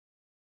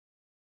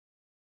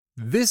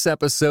This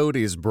episode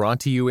is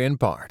brought to you in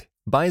part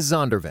by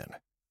Zondervan,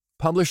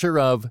 publisher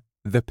of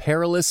The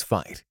Perilous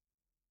Fight,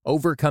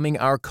 Overcoming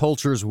Our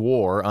Culture's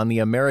War on the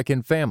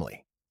American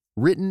Family,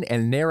 written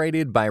and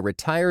narrated by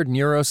retired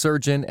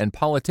neurosurgeon and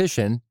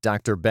politician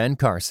Dr. Ben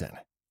Carson.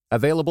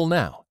 Available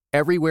now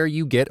everywhere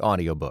you get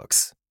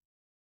audiobooks.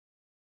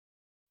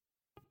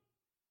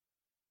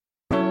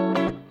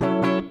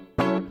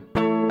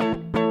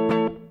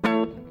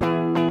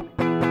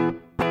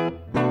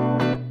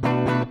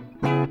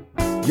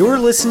 You're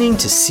listening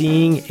to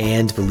Seeing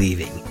and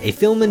Believing, a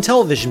film and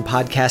television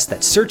podcast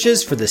that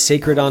searches for the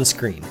sacred on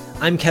screen.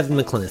 I'm Kevin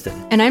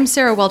McLenithan. And I'm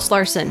Sarah Welch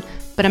Larson,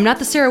 but I'm not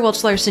the Sarah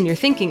Welch Larson you're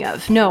thinking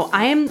of. No,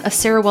 I am a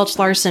Sarah Welch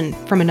Larson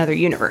from another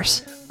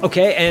universe.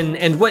 Okay,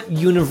 and what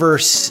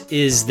universe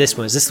is this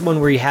one? Is this the one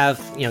where you have,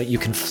 you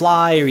can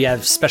fly, or you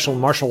have special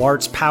martial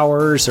arts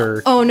powers,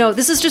 or? Oh no,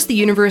 this is just the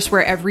universe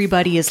where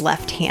everybody is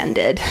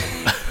left-handed.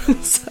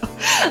 So,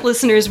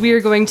 listeners, we are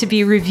going to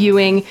be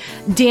reviewing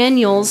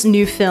Daniel's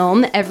new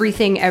film,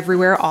 Everything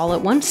Everywhere All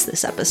at Once,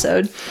 this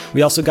episode.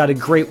 We also got a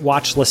great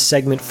watch list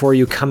segment for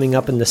you coming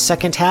up in the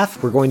second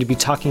half. We're going to be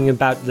talking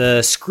about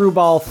the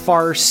screwball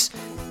farce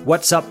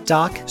What's Up,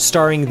 Doc,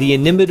 starring the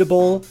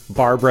inimitable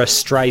Barbra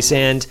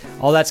Streisand.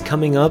 All that's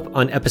coming up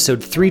on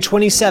episode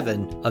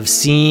 327 of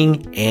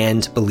Seeing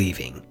and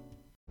Believing.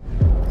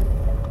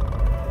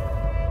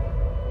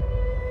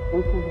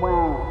 Mrs.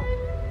 Wang.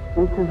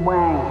 Mrs.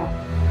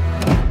 Wang.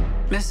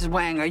 Mrs.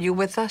 Wang, are you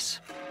with us?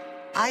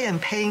 I am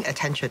paying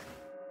attention.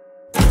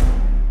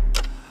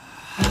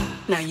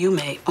 Now, you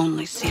may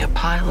only see a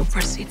pile of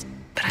receipts,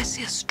 but I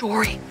see a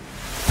story.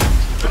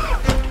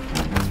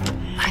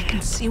 I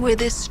can see where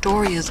this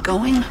story is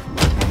going.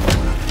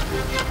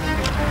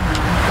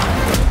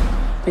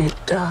 It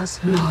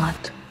does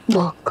not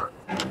look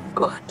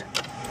good.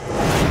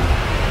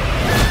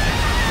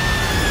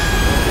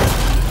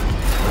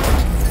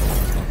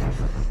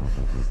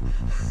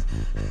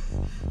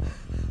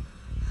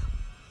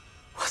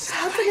 What's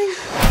happening?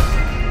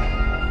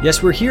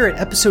 Yes, we're here at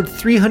episode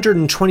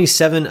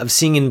 327 of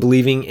Seeing and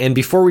Believing, and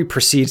before we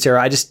proceed,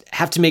 Sarah, I just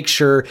have to make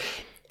sure,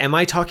 am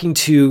I talking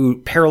to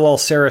parallel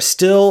Sarah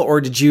still, or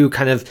did you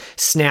kind of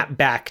snap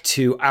back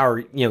to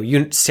our,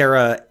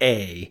 Sarah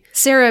A?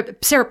 Sarah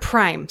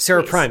Prime.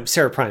 Sarah please.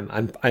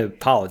 Prime. I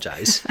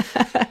apologize.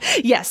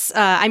 Yes,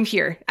 I'm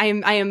here. I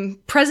am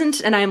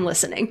present and I am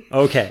listening.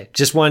 Okay,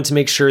 just wanted to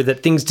make sure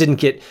that things didn't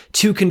get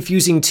too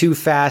confusing too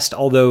fast,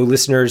 although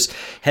listeners,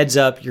 heads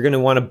up, you're going to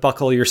want to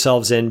buckle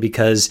yourselves in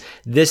because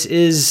this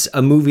is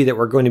a movie that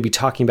we're going to be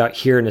talking about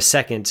here in a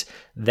second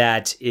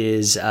that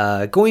is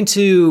going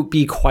to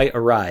be quite a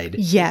ride.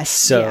 Yes.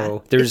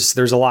 So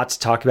there's a lot to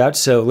talk about,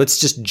 so let's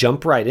just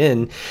jump right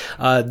in.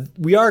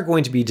 We are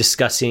going to be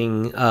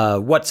discussing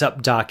What's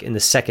Up, Doc in the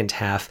second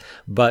half,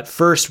 but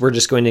first we're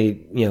just going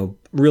to,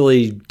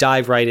 really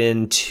dive right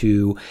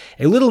into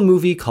a little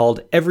movie called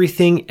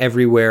Everything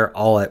Everywhere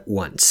All at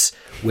Once,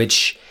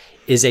 which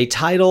is a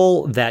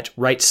title that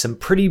writes some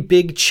pretty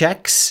big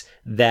checks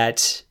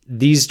that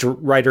these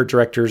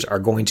writer-directors are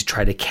going to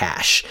try to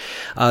cash.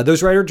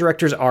 Those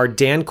writer-directors are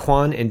Dan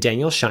Kwan and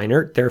Daniel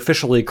Scheinert. They're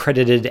officially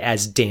credited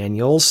as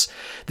Daniels.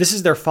 This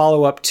is their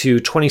follow-up to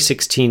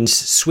 2016's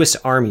Swiss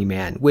Army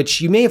Man,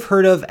 which you may have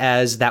heard of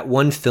as that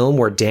one film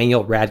where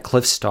Daniel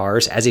Radcliffe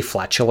stars as a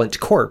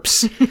flatulent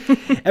corpse.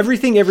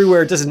 Everything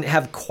Everywhere doesn't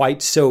have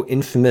quite so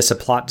infamous a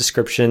plot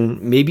description,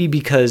 maybe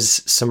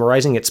because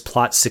summarizing its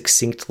plot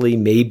succinctly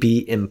may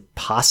be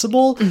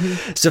impossible.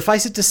 Mm-hmm.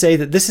 Suffice it to say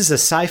that this is a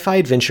sci-fi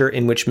adventure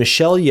in which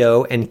Michelle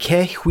Yeoh and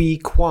Ke Huy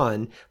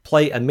Quan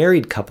play a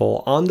married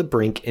couple on the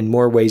brink in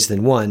more ways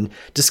than one,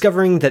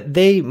 discovering that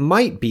they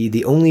might be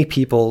the only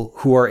people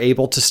who are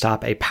able to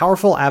stop a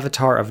powerful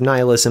avatar of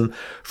nihilism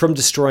from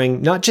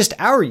destroying not just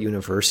our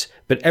universe,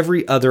 but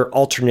every other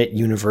alternate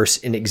universe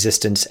in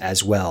existence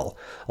as well.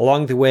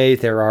 Along the way,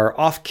 there are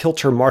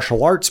off-kilter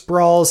martial arts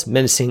brawls,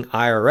 menacing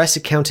IRS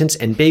accountants,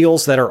 and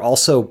bagels that are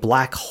also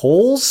black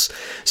holes.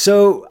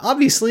 So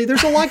obviously,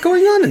 there's a lot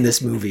going on in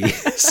this movie.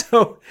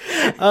 So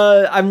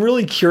I'm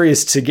really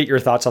curious to get your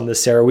thoughts on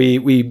this, Sarah.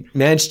 We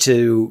managed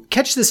to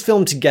catch this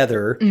film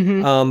together,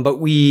 but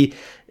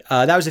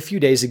that was a few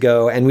days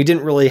ago, and we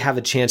didn't really have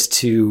a chance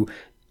to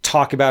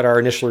talk about our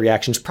initial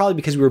reactions, probably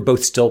because we were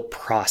both still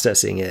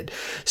processing it.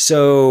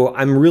 So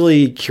I'm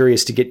really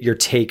curious to get your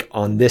take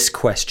on this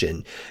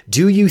question.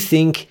 Do you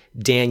think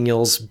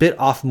Daniels bit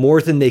off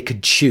more than they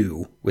could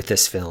chew with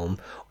this film,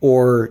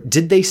 or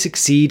did they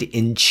succeed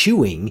in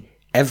chewing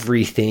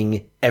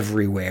everything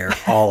everywhere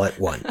all at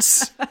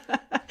once?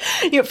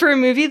 For a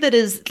movie that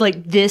is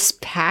like this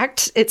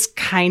packed, it's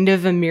kind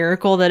of a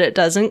miracle that it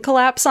doesn't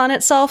collapse on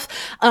itself.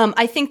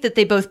 I think that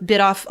they both bit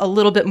off a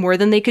little bit more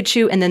than they could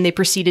chew, and then they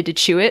proceeded to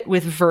chew it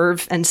with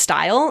verve and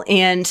style.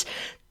 And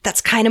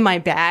that's kind of my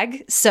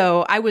bag.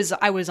 So I was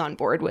on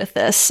board with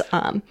this.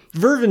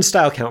 Verve and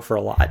style count for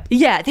a lot.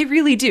 Yeah, they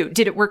really do.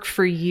 Did it work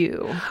for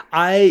you?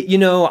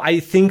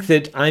 I think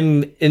that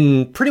I'm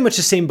in pretty much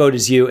the same boat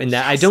as you in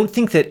that I don't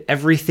think that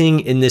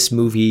everything in this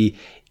movie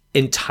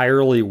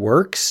entirely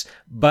works,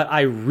 but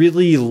I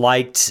really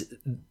liked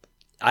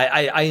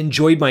I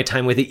enjoyed my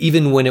time with it,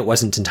 even when it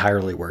wasn't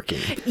entirely working.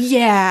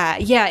 Yeah,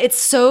 it's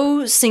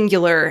so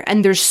singular,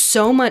 and there's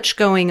so much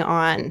going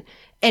on,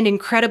 and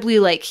incredibly,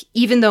 like,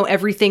 even though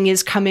everything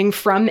is coming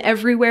from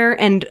everywhere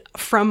and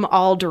from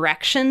all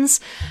directions,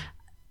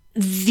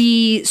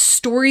 the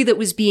story that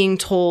was being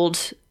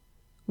told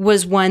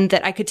was one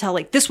that I could tell,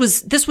 like, this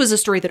was a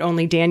story that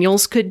only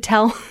Daniels could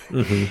tell.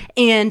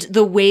 And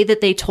the way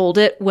that they told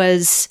it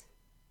was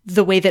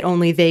the way that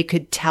only they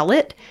could tell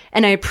it.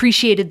 And I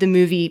appreciated the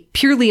movie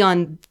purely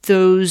on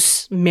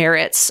those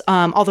merits,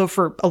 although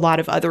for a lot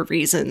of other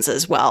reasons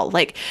as well.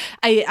 Like,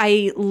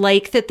 I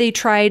like that they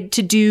tried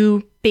to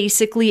do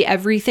basically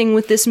everything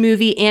with this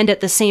movie, and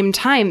at the same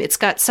time, it's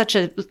got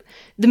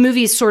the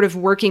movie is sort of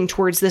working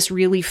towards this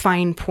really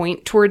fine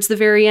point towards the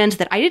very end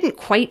that I didn't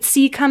quite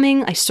see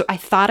coming. I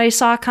thought I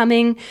saw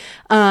coming.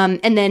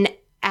 And then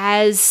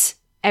as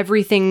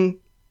everything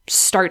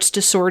starts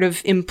to sort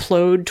of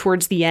implode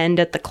towards the end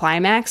at the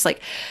climax,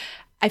 like,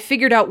 I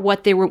figured out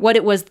what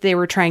it was they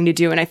were trying to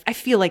do, and I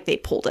feel like they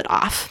pulled it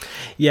off.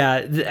 Yeah,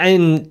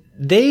 and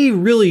they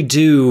really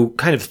do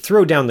kind of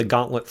throw down the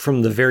gauntlet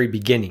from the very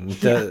beginning.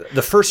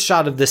 The first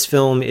shot of this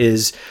film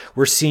is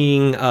we're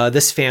seeing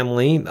this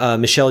family,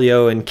 Michelle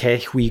Yeoh and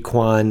Ke Huy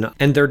Quan,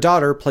 and their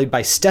daughter, played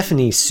by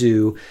Stephanie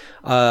Su,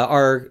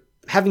 are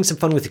having some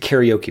fun with the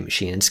karaoke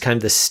machine. It's kind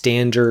of the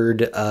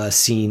standard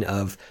scene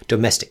of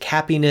domestic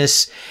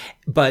happiness,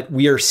 but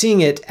we are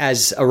seeing it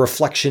as a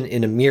reflection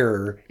in a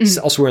mirror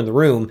elsewhere in the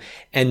room.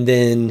 And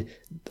then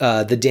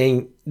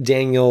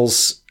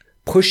Daniels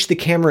push the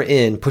camera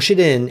in, push it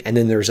in, and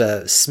then there's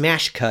a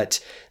smash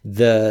cut.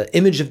 The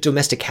image of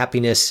domestic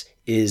happiness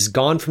is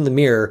gone from the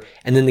mirror,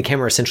 and then the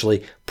camera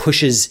essentially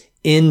pushes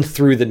in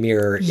through the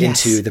mirror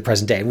into the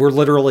present day. We're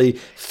literally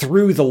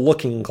through the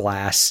looking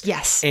glass.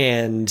 Yes.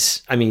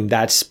 And I mean,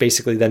 that's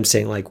basically them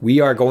saying, like,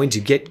 we are going to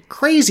get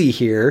crazy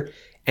here,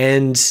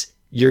 and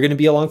you're going to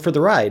be along for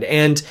the ride.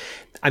 And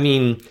I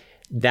mean,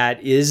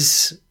 that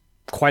is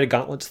quite a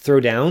gauntlet to throw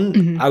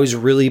down. I was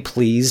really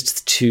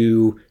pleased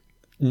to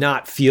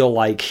not feel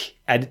like,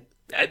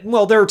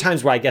 well, there are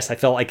times where I guess I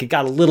felt like it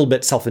got a little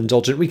bit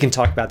self-indulgent. We can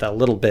talk about that a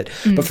little bit.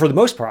 But for the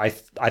most part,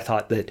 I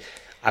thought that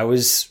I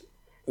was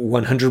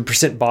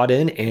 100% bought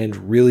in and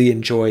really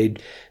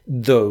enjoyed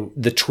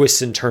the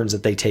twists and turns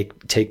that they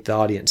take the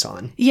audience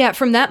on. Yeah,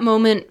 from that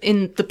moment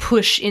in the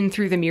push in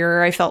through the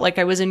mirror, I felt like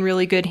I was in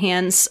really good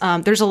hands.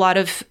 There's a lot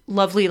of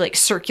lovely, like,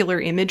 circular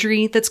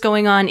imagery that's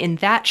going on in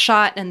that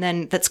shot, and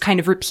then that's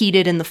kind of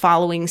repeated in the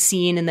following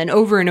scene, and then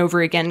over and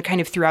over again kind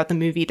of throughout the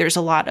movie. There's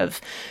a lot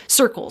of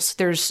circles.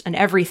 There's an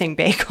everything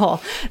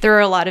bagel. There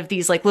are a lot of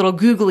these, like, little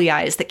googly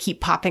eyes that keep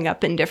popping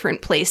up in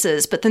different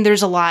places. But then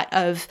there's a lot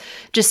of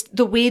just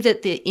the way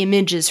that the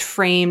image is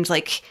framed,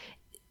 like,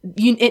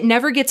 it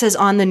never gets as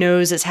on the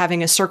nose as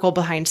having a circle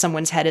behind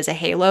someone's head as a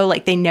halo.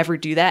 Like, they never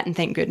do that, and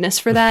thank goodness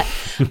for that.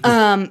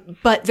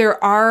 But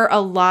there are a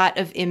lot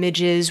of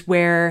images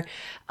where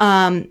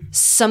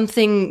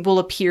something will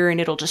appear and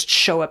it'll just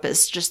show up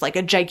as just like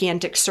a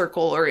gigantic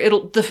circle, or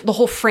the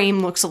whole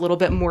frame looks a little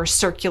bit more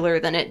circular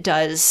than it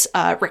does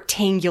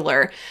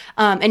rectangular.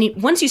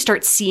 Once you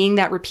start seeing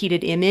that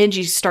repeated image,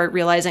 you start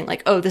realizing,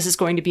 like, oh, this is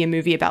going to be a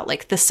movie about,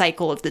 like, the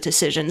cycle of the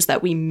decisions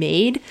that we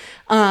made,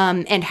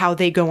 and how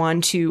they go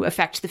on to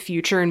affect the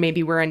future, and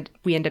maybe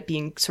we end up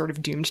being sort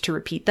of doomed to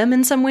repeat them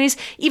in some ways.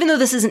 Even though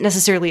this isn't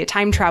necessarily a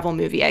time travel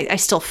movie, I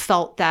still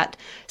felt that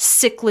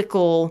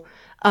cyclical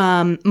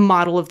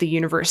model of the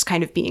universe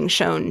kind of being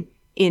shown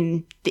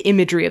in the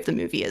imagery of the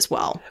movie as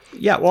well.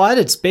 Yeah, well, at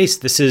its base,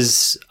 this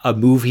is a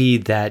movie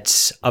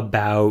that's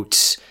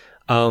about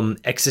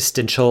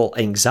existential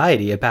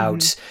anxiety,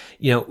 about,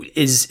 you know,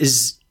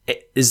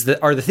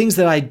 are the things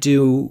that I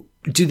do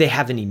they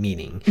have any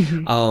meaning?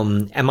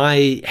 Am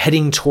I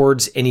heading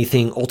towards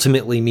anything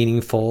ultimately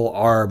meaningful?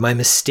 Are my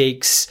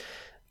mistakes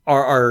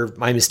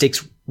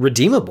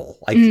redeemable?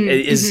 Like,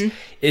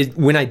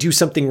 when I do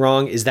something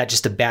wrong, is that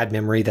just a bad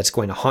memory that's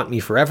going to haunt me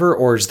forever?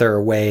 Or is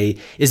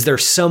there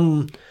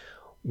some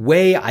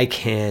way I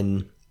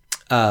can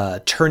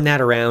turn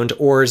that around?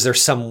 Or is there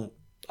some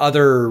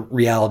other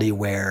reality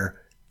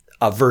where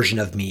a version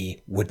of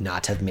me would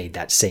not have made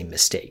that same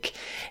mistake?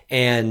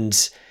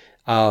 And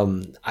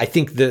I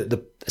think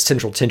the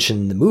central tension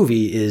in the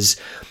movie is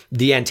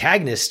the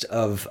antagonist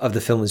of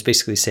the film is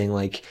basically saying,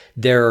 like,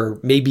 there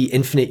may be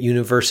infinite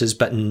universes,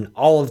 but in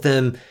all of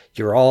them,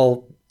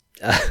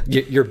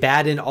 you're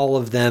bad in all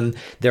of them.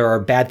 There are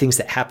bad things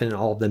that happen in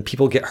all of them.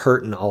 People get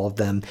hurt in all of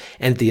them.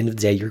 And at the end of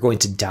the day, you're going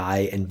to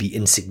die and be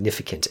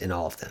insignificant in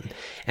all of them.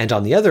 And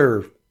on the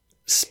other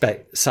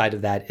side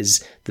of that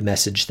is the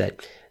message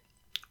that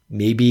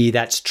maybe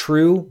that's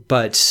true,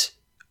 but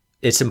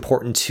it's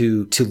important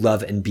to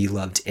love and be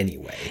loved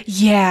anyway.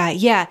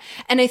 Yeah.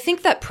 And I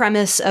think that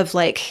premise of,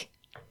 like,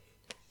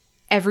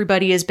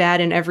 everybody is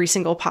bad in every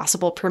single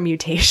possible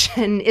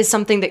permutation is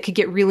something that could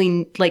get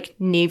really, like,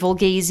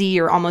 navel-gazy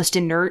or almost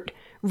inert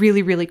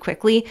really, really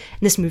quickly.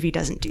 And this movie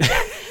doesn't do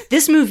that.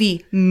 This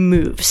movie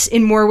moves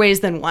in more ways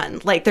than one.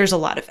 Like, there's a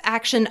lot of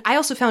action. I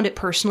also found it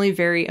personally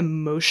very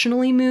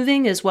emotionally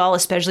moving as well,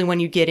 especially when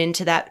you get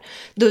into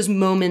those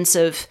moments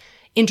of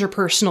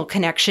interpersonal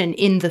connection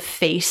in the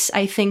face,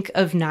 I think,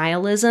 of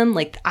nihilism.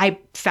 Like, I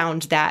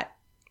found that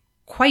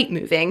quite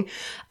moving.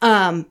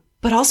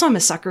 But also I'm a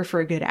sucker for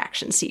a good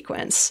action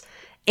sequence.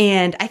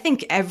 And I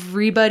think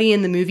everybody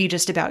in the movie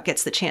just about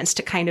gets the chance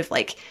to kind of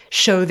like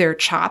show their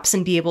chops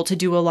and be able to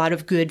do a lot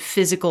of good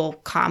physical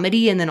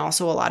comedy and then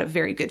also a lot of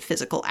very good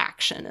physical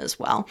action as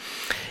well.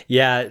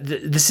 Yeah,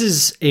 this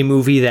is a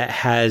movie that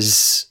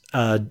has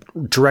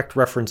direct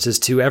references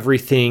to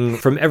everything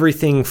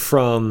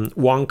from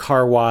Wong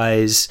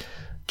Kar-wai's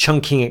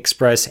Chungking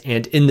Express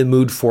and In the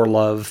Mood for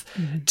Love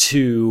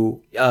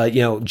to,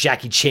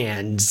 Jackie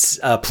Chan's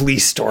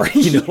Police Story.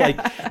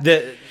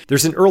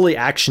 There's an early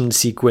action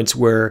sequence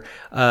where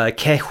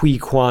Ke Huy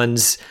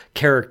Quan's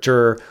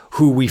character,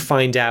 who we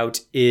find out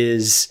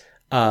is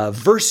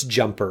Verse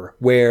Jumper,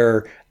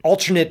 where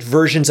alternate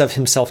versions of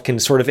himself can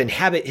sort of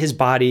inhabit his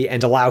body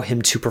and allow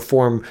him to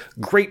perform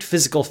great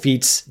physical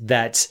feats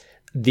that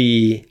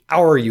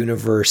our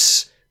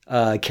universe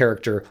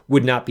character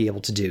would not be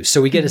able to do.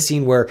 So we get a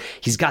scene where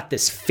he's got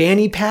this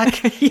fanny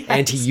pack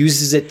and he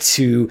uses it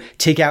to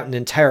take out an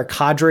entire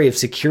cadre of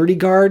security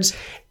guards.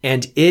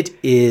 And it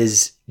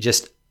is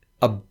just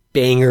a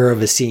banger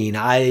of a scene.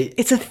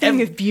 It's a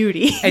thing of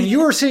beauty. And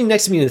you were sitting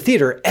next to me in the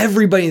theater.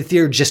 Everybody in the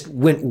theater just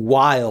went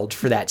wild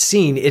for that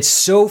scene. It's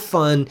so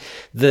fun.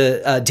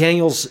 The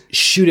Daniels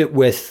shoot it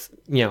with,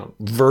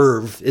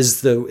 verve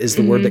is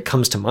the word that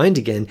comes to mind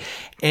again.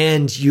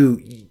 And you're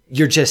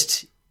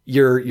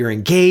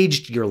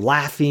engaged, you're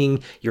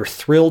laughing, you're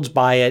thrilled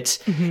by it.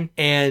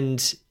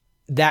 And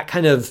that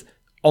kind of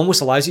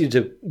almost allows you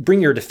to bring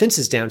your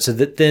defenses down so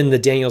that then the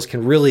Daniels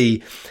can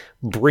really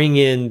bring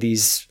in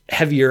these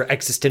heavier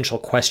existential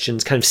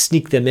questions, kind of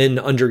sneak them in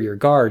under your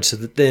guard so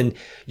that then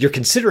you're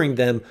considering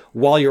them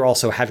while you're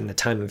also having the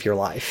time of your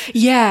life.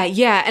 Yeah.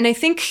 And I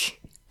think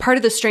part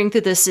of the strength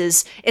of this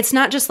is it's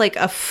not just like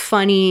a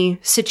funny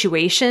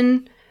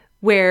situation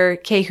where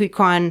Ke Huy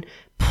Quan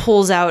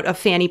pulls out a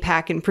fanny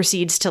pack and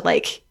proceeds to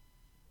like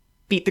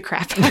beat the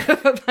crap out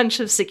of a bunch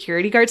of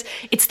security guards.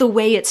 It's the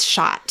way it's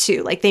shot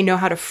too. Like, they know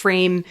how to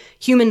frame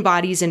human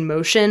bodies in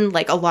motion,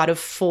 like a lot of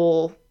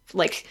full,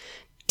 like,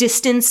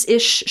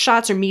 distance-ish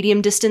shots or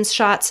medium distance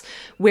shots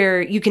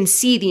where you can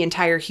see the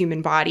entire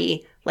human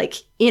body like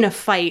in a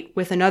fight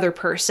with another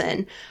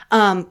person.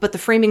 But the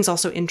framing's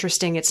also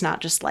interesting. It's not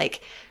just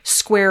like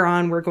square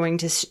on, we're going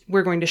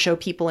to show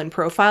people in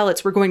profile.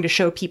 We're going to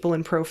show people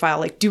in profile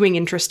like doing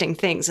interesting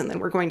things, and then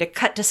we're going to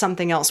cut to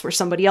something else where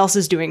somebody else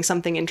is doing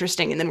something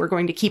interesting, and then we're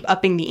going to keep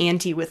upping the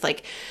ante with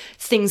like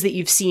things that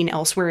you've seen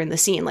elsewhere in the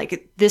scene.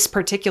 Like this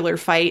particular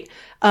fight,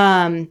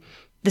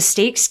 the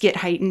stakes get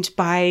heightened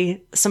by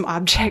some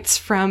objects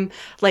from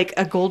like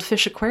a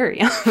goldfish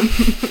aquarium.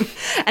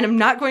 And I'm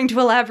not going to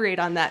elaborate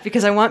on that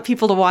because I want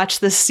people to watch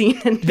this scene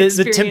and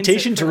the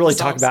temptation to really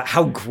talk about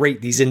how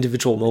great these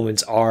individual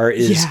moments are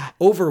is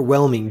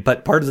overwhelming.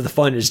 But part of the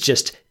fun is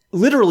just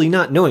literally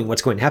not knowing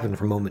what's going to happen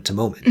from moment to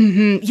moment.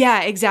 Mm-hmm.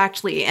 Yeah,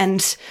 exactly.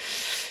 And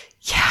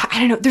yeah, I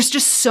don't know. There's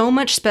just so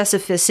much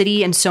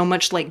specificity and so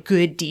much like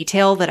good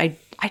detail that I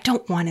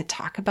don't want to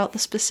talk about the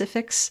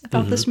specifics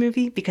about this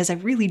movie because I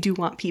really do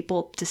want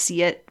people to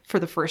see it for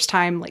the first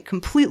time, like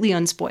completely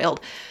unspoiled.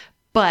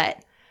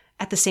 But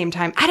at the same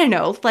time, I don't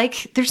know,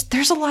 like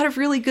there's a lot of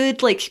really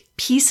good like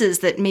pieces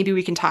that maybe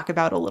we can talk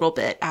about a little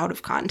bit out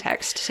of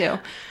context too.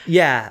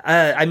 Yeah.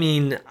 I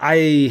mean,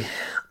 I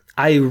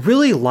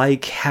really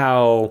like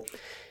how,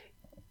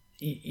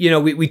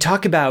 we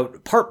talk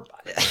about part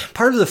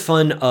of the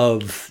fun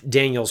of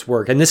Daniel's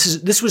work, and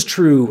this was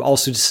true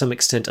also to some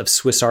extent of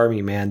Swiss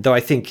Army Man, though I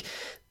think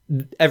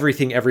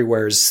Everything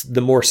Everywhere is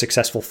the more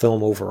successful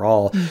film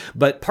overall.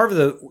 But part of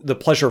the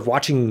pleasure of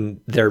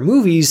watching their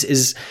movies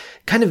is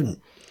kind of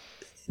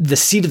the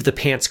seat of the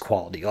pants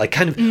quality, like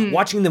kind of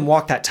watching them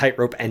walk that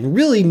tightrope, and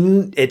really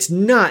it's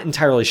not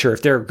entirely sure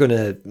if they're going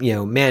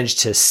to, manage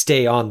to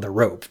stay on the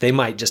rope. They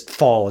might just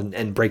fall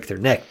and break their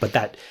neck,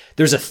 but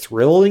there's a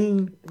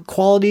thrilling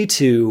quality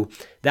to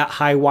that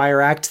high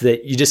wire act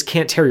that you just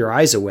can't tear your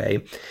eyes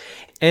away.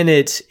 And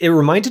it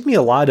reminded me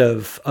a lot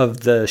of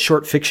the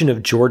short fiction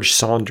of George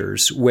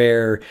Saunders,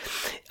 where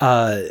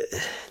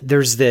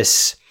there's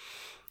this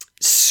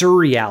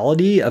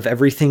surreality of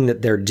everything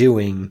that they're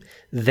doing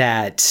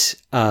that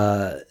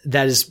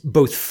is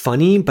both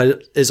funny,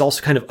 but is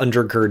also kind of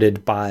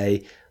undergirded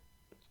by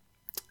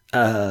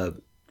a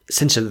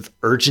sense of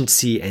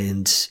urgency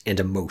and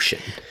emotion.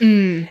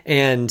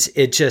 And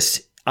it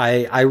just,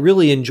 I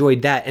really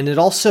enjoyed that. And it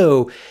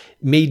also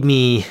made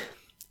me,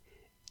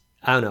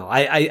 I don't know,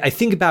 I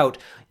think about,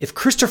 if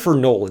Christopher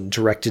Nolan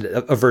directed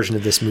a version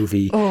of this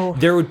movie,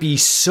 there would be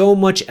so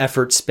much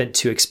effort spent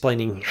to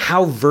explaining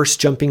how verse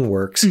jumping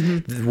works,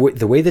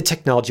 the way the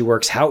technology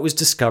works, how it was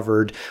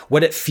discovered,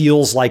 what it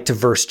feels like to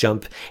verse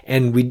jump.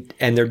 And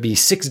there'd be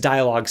 6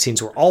 dialogue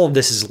scenes where all of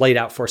this is laid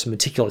out for us in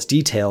meticulous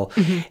detail.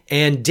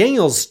 And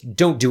Daniels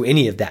don't do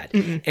any of that.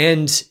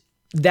 And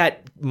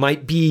that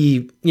might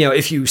be,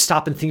 if you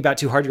stop and think about it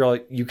too hard,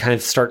 you kind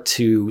of start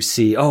to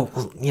see,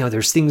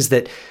 there's things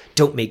that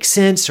don't make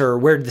sense, or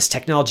where did this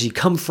technology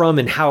come from,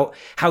 and how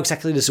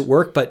exactly does it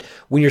work? But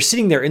when you're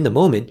sitting there in the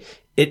moment,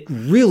 it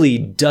really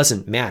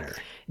doesn't matter.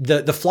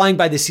 The flying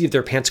by the seat of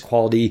their pants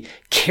quality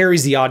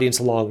carries the audience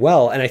along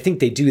well. And I think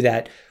they do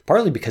that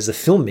partly because the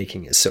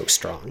filmmaking is so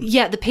strong.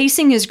 Yeah, the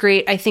pacing is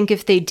great. I think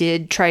if they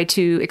did try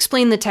to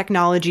explain the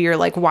technology, or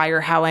like why or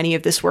how any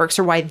of this works,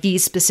 or why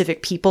these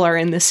specific people are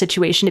in this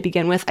situation to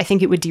begin with, I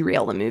think it would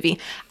derail the movie.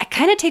 I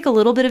kind of take a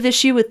little bit of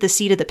issue with the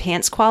seat of the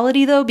pants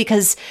quality, though,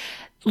 because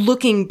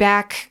looking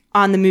back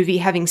on the movie,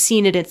 having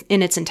seen it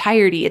in its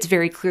entirety, it's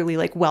very clearly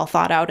like well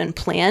thought out and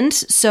planned.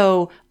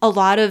 So a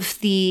lot of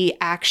the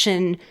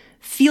action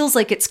feels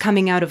like it's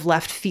coming out of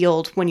left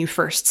field when you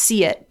first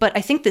see it. But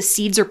I think the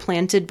seeds are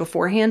planted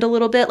beforehand a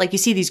little bit. Like you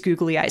see these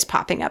googly eyes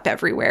popping up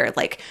everywhere,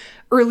 like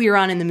earlier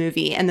on in the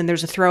movie. And then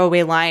there's a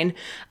throwaway line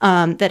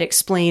that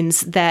explains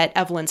that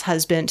Evelyn's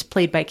husband,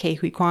 played by Ke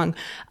Huy Quan,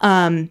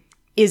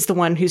 is the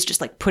one who's just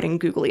like putting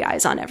googly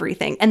eyes on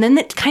everything. And then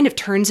that kind of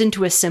turns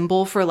into a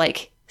symbol for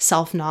like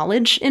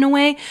self-knowledge in a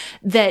way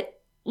that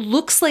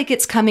looks like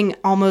it's coming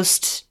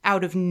almost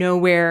out of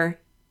nowhere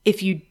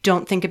if you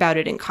don't think about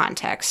it in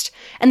context.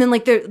 And then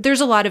like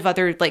there's a lot of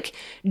other like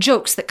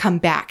jokes that come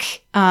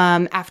back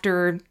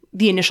after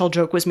the initial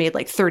joke was made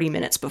like 30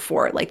 minutes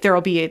before. Like there'll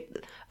be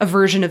a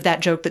version of that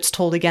joke that's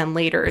told again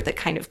later that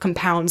kind of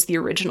compounds the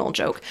original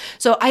joke.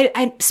 So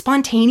I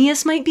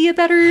spontaneous might be a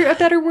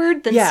better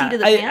word than seat of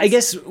the pants. I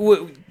guess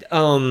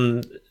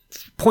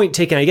point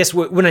taken. I guess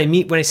when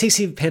I say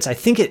seat of the pants, I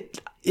think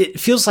it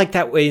feels like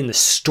that way in the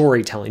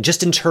storytelling,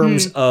 just in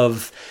terms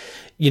of,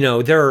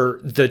 there are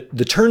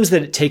the turns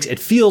that it takes. It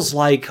feels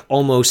like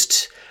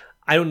almost,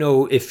 I don't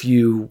know if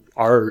you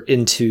are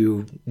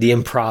into the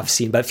improv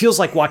scene, but it feels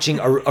like watching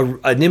an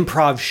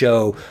improv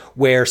show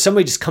where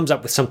somebody just comes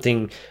up with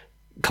something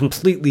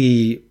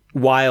completely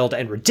wild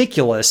and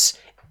ridiculous,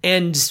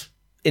 and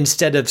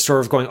instead of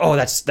sort of going, oh,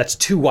 that's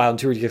too wild and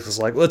too ridiculous,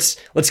 like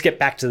let's get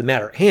back to the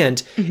matter at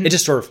hand, it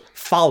just sort of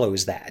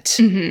follows that.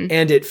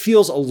 And it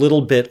feels a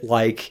little bit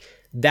like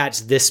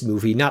that's this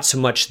movie, not so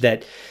much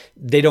that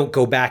they don't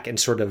go back and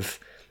sort of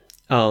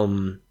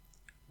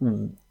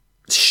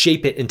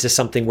shape it into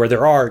something where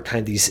there are kind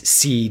of these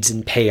seeds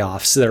and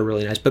payoffs that are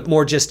really nice, but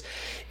more just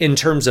in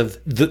terms of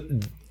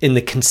in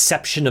the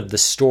conception of the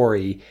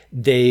story,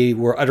 they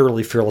were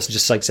utterly fearless,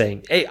 just like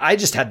saying, hey, I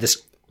just had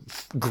this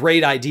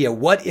great idea.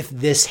 What if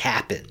this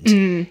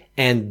happened?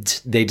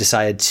 And they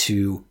decided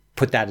to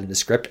put that in the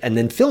script and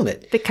then film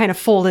it. They kind of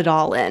fold it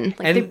all in.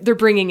 Like they're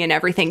bringing in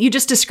everything. You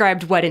just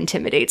described what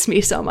intimidates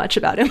me so much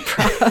about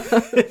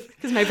improv,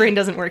 because my brain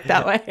doesn't work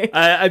that way.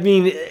 I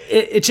mean,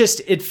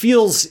 it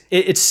feels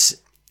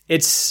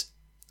it's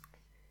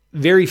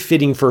very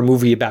fitting for a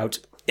movie about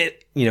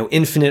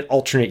infinite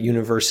alternate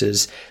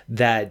universes,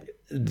 that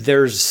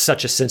there's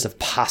such a sense of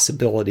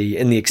possibility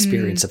in the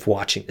experience of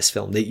watching this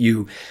film that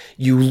you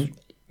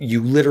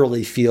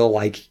literally feel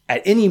like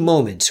at any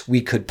moment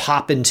we could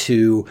pop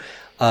into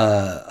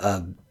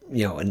a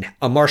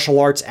martial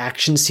arts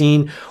action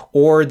scene,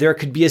 or there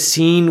could be a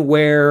scene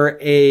where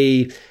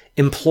a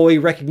employee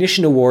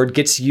recognition award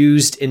gets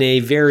used in a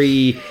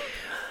very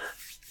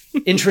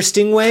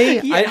interesting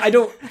way.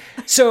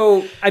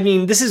 So, I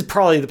mean, this is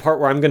probably the part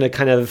where I'm going to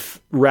kind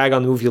of rag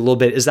on the movie a little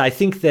bit, is that I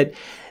think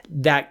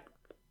that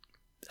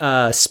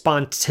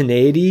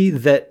spontaneity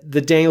that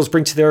the Daniels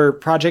bring to their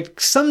project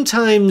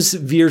sometimes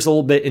veers a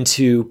little bit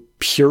into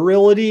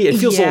puerility. It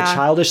feels a little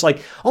childish,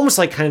 like almost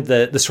like kind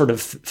of the sort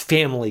of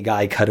Family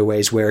Guy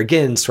cutaways, where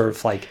again, sort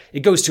of like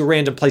it goes to a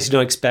random place you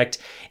don't expect,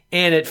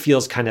 and it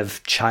feels kind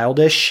of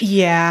childish.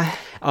 Yeah.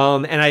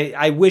 And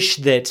I wish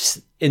that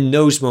in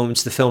those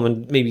moments the film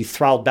had maybe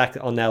throttled back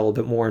on that a little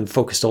bit more and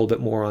focused a little bit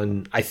more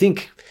on, I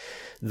think,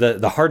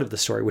 the heart of the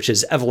story, which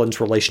is Evelyn's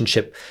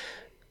relationship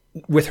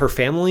with her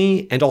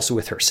family and also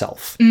with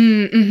herself.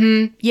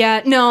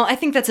 Yeah, no, I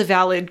think that's a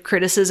valid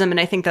criticism, and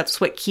I think that's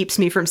what keeps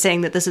me from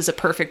saying that this is a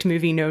perfect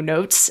movie, no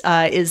notes,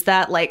 is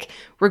that like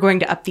we're going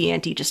to up the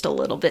ante just a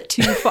little bit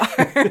too far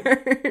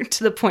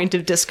to the point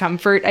of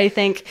discomfort, I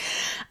think.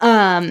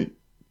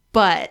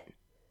 But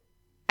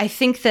I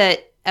think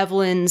that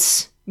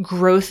Evelyn's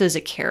growth as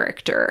a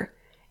character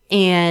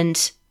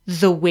and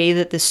the way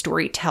that the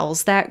story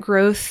tells that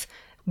growth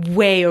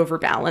way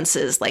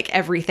overbalances like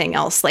everything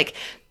else. Like,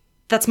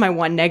 that's my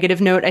one negative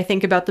note, I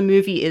think, about the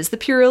movie, is the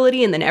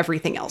puerility, and then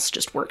everything else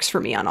just works for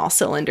me on all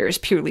cylinders,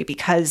 purely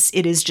because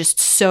it is just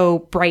so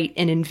bright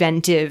and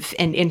inventive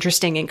and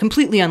interesting and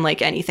completely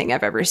unlike anything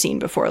I've ever seen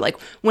before. Like,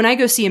 when I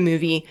go see a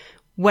movie,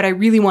 what I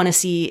really want to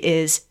see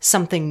is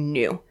something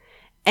new.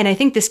 And I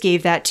think this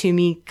gave that to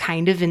me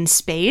kind of in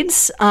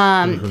spades.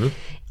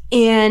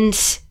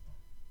 And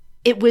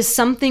it was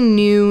something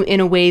new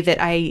in a way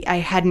that I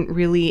hadn't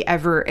really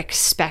ever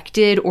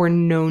expected or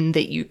known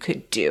that you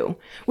could do,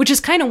 which is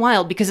kind of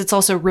wild because it's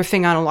also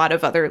riffing on a lot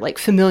of other like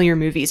familiar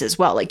movies as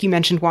well. Like you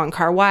mentioned Wong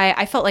Kar-wai.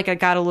 I felt like I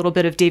got a little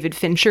bit of David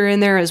Fincher in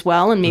there as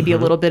well, and maybe a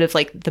little bit of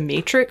like The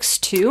Matrix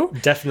too.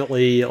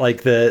 Definitely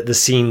like the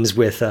scenes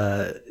with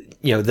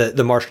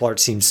the martial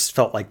arts scenes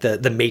felt like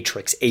the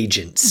Matrix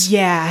agents.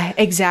 Yeah,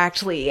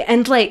 exactly.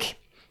 And like,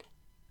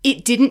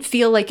 it didn't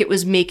feel like it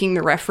was making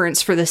the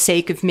reference for the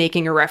sake of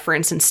making a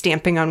reference and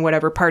stamping on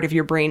whatever part of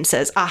your brain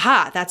says,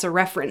 aha, that's a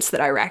reference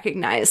that I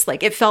recognize.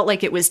 Like, it felt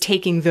like it was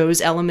taking those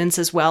elements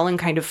as well and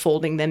kind of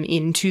folding them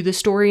into the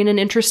story in an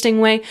interesting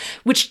way,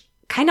 which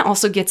kind of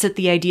also gets at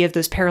the idea of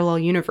those parallel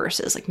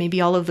universes. Like,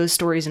 maybe all of those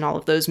stories and all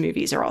of those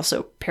movies are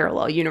also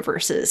parallel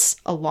universes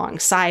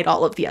alongside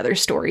all of the other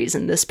stories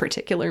in this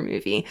particular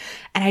movie.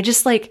 And I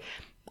just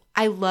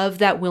I love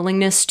that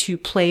willingness to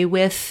play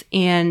with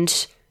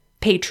and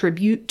pay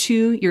tribute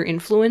to your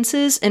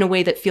influences in a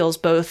way that feels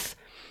both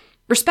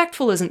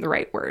respectful isn't the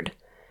right word,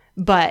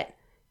 but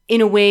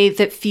in a way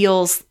that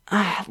feels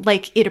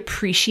like it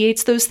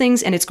appreciates those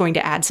things and it's going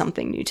to add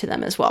something new to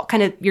them as well.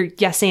 Kind of your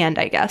yes and,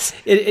 I guess.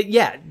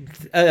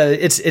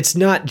 It's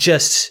not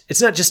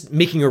just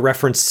making a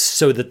reference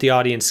so that the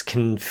audience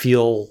can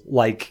feel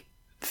like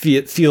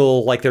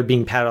they're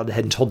being patted on the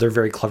head and told they're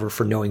very clever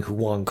for knowing who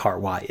Wong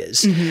Kar-wai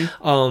is.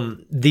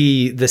 Mm-hmm.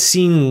 The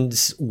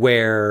scenes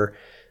where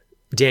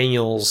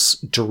Daniels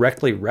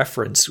directly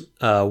reference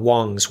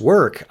Wong's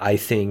work, I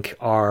think,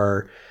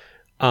 are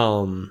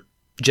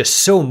just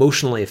so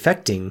emotionally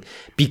affecting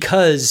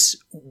because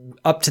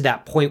up to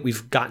that point,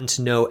 we've gotten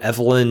to know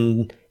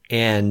Evelyn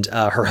and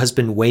her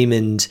husband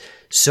Waymond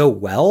so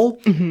well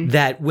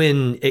that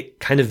when it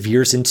kind of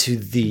veers into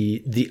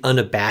the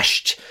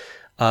unabashed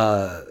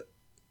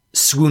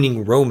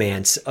swooning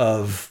romance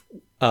of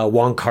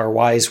Wong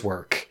Kar-wai's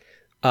work,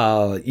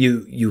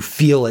 you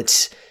feel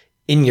it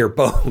in your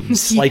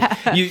bones. Yeah.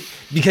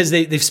 Because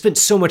they've spent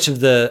so much of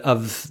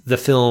the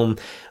film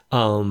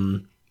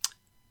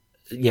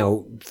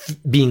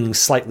being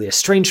slightly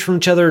estranged from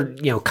each other,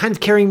 kind of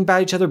caring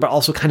about each other, but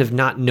also kind of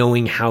not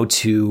knowing how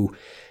to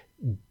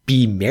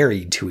be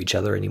married to each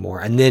other anymore.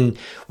 And then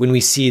when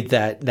we see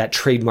that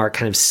trademark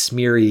kind of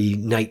smeary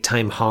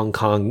nighttime Hong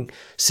Kong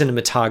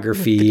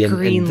cinematography and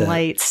green and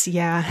lights.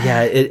 Yeah.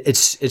 Yeah.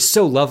 It's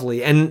so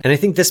lovely. And I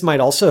think this might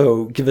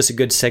also give us a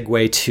good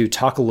segue to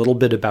talk a little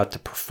bit about the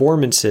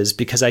performances,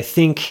 because I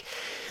think,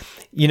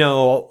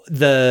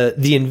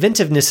 the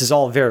inventiveness is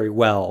all very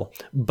well,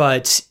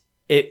 but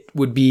it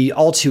would be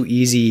all too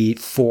easy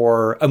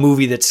for a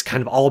movie that's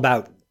kind of all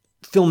about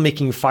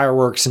filmmaking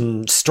fireworks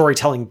and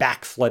storytelling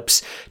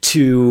backflips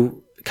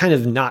to kind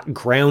of not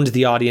ground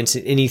the audience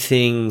in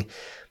anything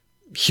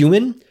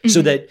human,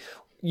 so that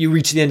you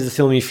reach the end of the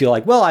film and you feel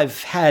like, well,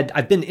 I've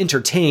been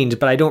entertained,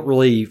 but I don't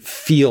really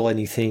feel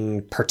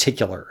anything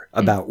particular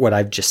about what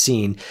I've just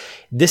seen.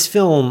 This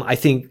film, I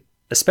think,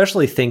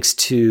 especially thanks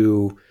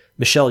to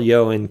Michelle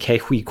Yeoh and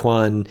Ke Huy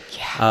Quan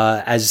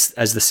as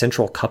the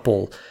central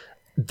couple,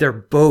 they're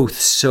both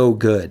so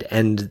good.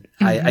 And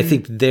I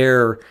think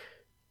they're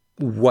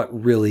what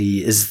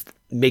really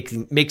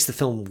makes the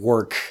film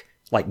work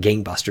like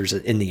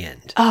gangbusters in the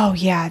end. Oh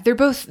yeah, they're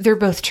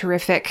both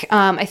terrific.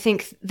 I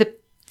think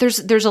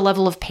there's a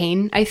level of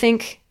pain, I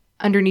think,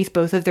 underneath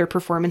both of their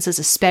performances,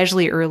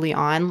 especially early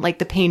on, like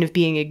the pain of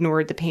being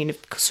ignored, the pain of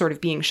sort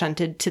of being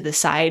shunted to the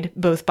side,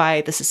 both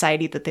by the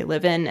society that they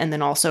live in and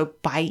then also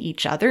by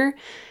each other.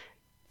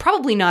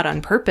 Probably not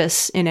on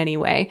purpose in any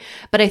way,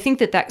 but I think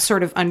that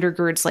sort of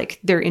undergirds like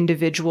their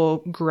individual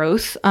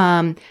growth.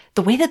 The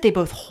way that they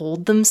both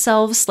hold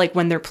themselves, like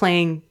when they're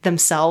playing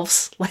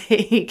themselves,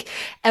 like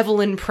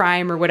Evelyn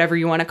Prime or whatever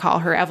you want to call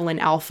her, Evelyn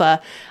Alpha,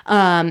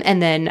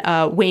 and then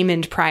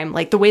Waymond Prime,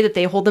 like the way that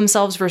they hold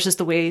themselves versus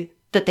the way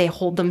that they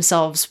hold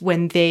themselves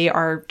when they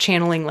are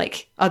channeling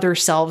like other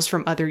selves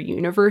from other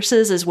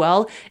universes as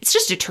well. It's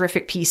just a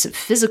terrific piece of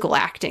physical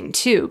acting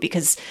too,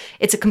 because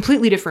it's a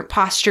completely different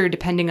posture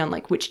depending on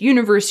like which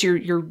universe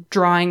you're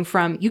drawing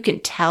from. You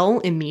can tell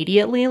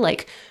immediately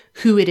like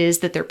who it is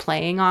that they're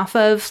playing off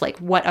of, like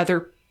what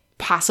other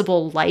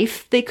possible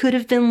life they could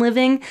have been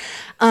living.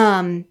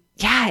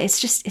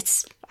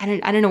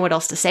 I don't know what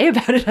else to say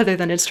about it other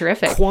than it's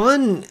terrific.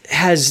 Quan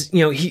has,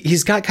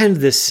 he's got kind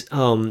of this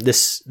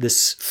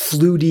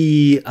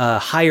fluty,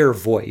 higher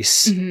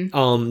voice,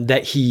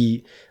 that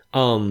he,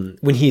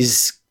 when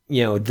he's,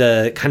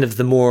 the kind of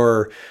the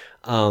more,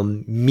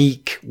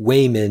 meek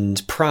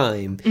Waymond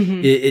Prime,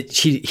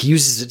 he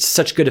uses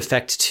such good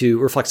effect to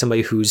reflect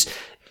somebody who's,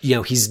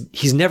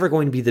 he's never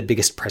going to be the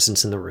biggest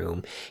presence in the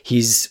room.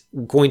 He's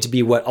going to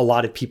be what a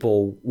lot of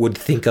people would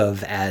think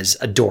of as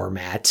a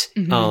doormat.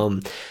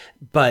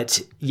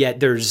 But yet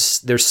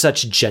there's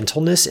such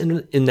gentleness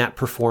in that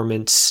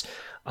performance.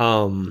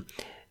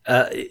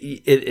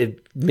 it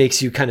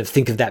makes you kind of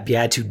think of that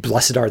beatitude,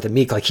 blessed are the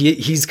meek. Like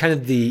he's kind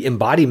of the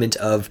embodiment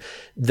of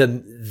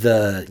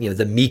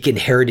the meek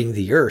inheriting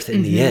the earth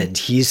in the end.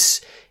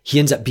 He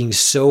ends up being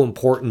so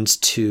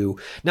important to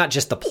not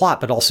just the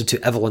plot, but also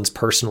to Evelyn's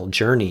personal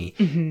journey.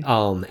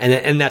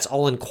 And that's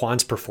all in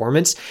Kwan's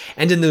performance.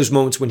 And in those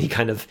moments when he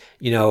kind of,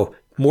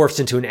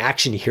 morphs into an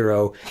action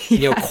hero,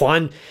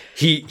 Kwan,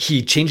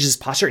 he changes his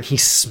posture and he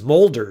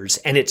smolders,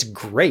 and it's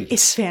great.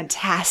 It's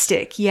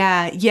fantastic.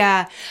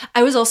 Yeah.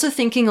 I was also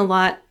thinking a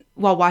lot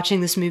while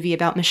watching this movie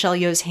about Michelle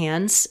Yeoh's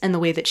hands and the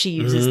way that she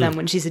uses them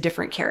when she's a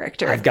different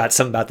character. I've got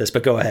something about this,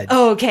 but go ahead.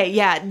 Oh, okay.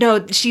 Yeah.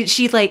 No,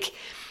 she like,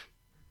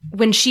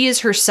 when she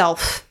is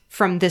herself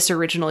from this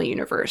original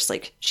universe,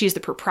 like she's the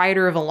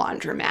proprietor of a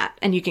laundromat,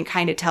 and you can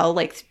kind of tell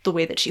like the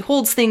way that she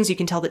holds things. You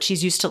can tell that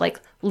she's used to like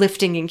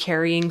lifting and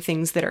carrying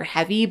things that are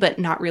heavy, but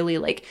not really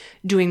like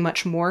doing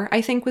much more,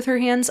 I think, with her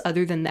hands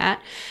other than that.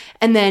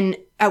 And then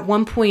at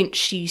one point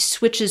she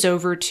switches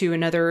over to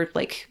another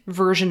like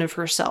version of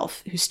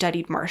herself who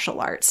studied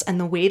martial arts, and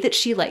the way that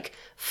she like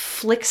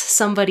flicks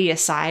somebody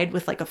aside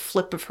with like a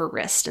flip of her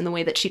wrist, and the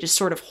way that she just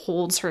sort of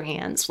holds her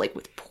hands like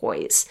with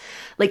poise,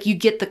 like you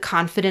get the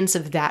confidence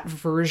of that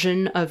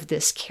version of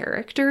this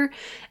character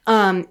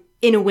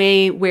in a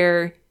way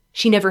where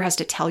she never has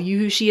to tell you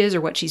who she is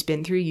or what she's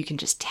been through. You can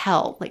just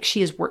tell, like,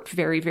 she has worked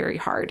very, very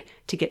hard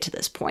to get to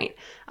this point.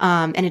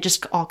 And it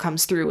just all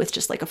comes through with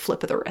just like a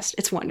flip of the wrist.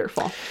 It's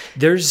wonderful.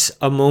 There's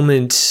a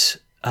moment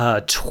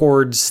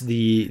towards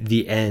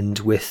the end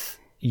with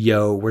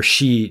Yeoh where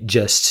she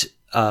just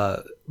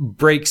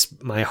breaks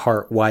my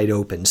heart wide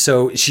open.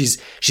 So she's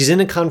in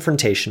a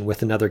confrontation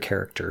with another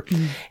character,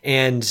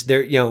 and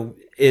they're,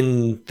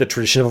 in the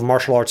tradition of a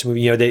martial arts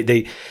movie,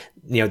 they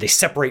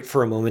separate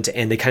for a moment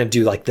and they kind of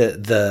do like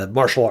the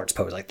martial arts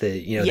pose, like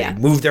they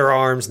move their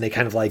arms and they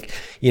kind of like,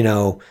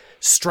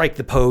 strike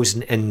the pose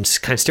and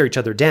kind of stare each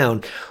other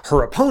down.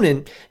 Her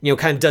opponent,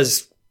 kind of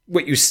does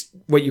what you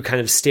kind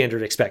of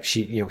standard expect.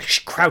 She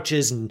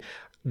crouches and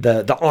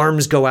the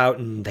arms go out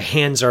and the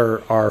hands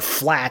are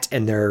flat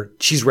and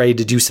she's ready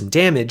to do some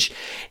damage.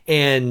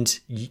 And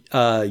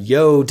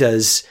Yeoh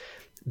does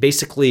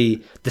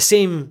basically the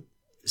same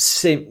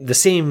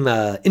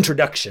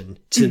introduction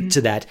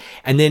to that,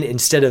 and then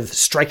instead of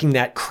striking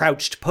that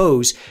crouched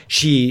pose,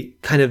 she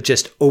kind of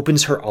just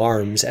opens her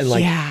arms and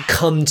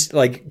comes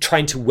like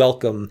trying to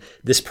welcome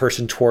this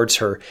person towards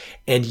her.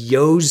 And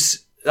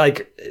Yeoh's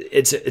like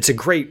it's a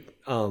great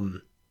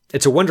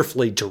it's a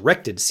wonderfully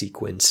directed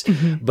sequence,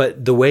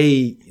 but the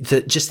way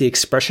just the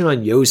expression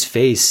on Yeoh's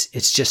face,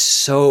 it's just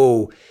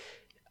so,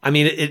 I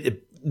mean,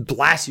 it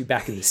blasts you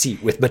back in the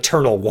seat with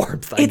maternal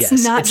warmth, I guess.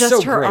 It's not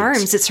just her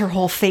arms, it's her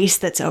whole face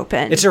that's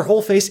open. It's her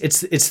whole face.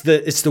 It's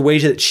the way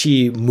that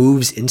she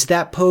moves into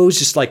that pose,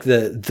 just like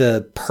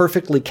the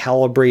perfectly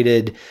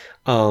calibrated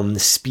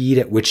speed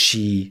at which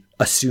she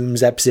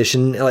assumes that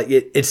position. Like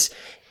it's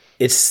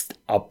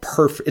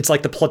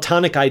like the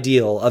platonic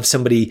ideal of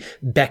somebody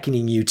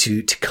beckoning you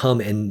to come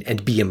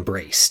and be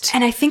embraced.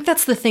 And I think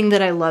that's the thing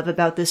that I love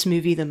about this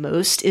movie the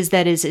most, is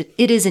that it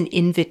is an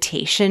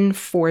invitation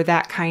for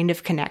that kind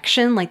of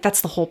connection. Like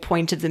that's the whole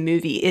point of the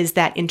movie, is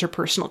that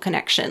interpersonal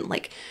connection,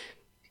 like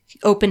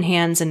open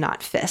hands and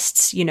not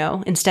fists,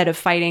 instead of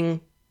fighting,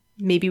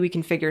 maybe we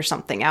can figure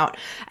something out.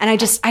 And I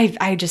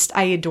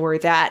adore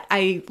that.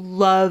 I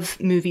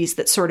love movies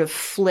that sort of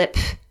flip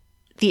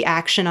the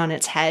action on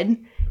its head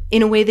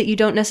in a way that you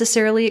don't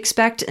necessarily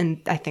expect. And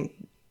I think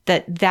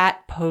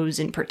that pose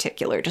in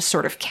particular just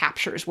sort of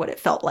captures what it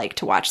felt like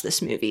to watch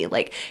this movie.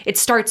 Like it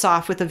starts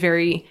off with a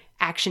very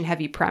action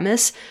heavy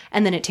premise,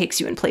 and then it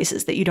takes you in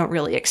places that you don't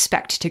really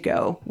expect to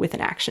go with an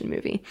action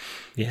movie.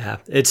 Yeah,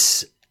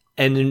 there's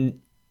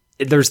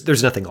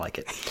nothing like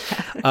it.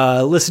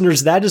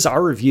 Listeners, that is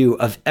our review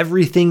of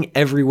Everything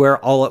Everywhere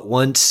All at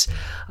Once.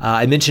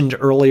 I mentioned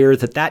earlier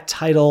that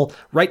title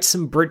writes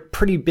some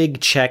pretty big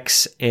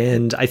checks,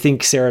 and I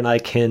think Sarah and I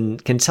can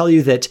tell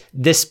you that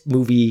this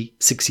movie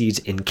succeeds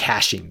in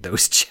cashing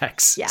those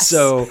checks. Yes.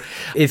 So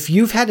if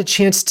you've had a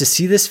chance to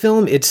see this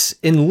film, it's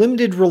in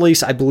limited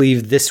release, I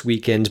believe, this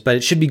weekend, but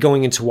it should be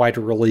going into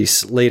wider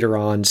release later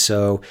on.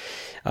 So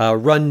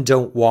run,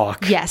 don't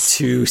walk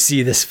to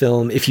see this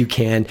film if you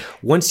can.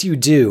 Once you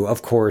do,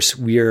 of course,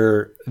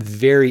 we're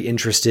very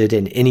interested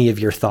in any of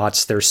your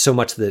thoughts. There's so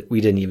much that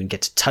we didn't even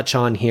get to touch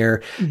on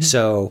here.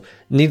 So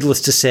needless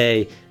to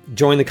say,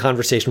 join the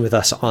conversation with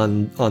us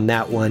on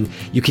that one.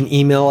 You can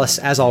email us,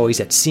 as always,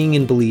 at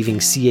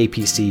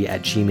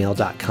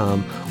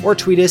seeingandbelievingcapc@gmail.com or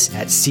tweet us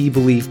at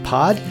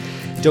SeeBelievePod.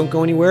 Don't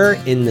go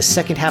anywhere. In the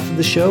second half of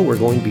the show, we're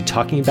going to be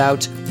talking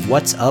about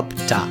What's Up,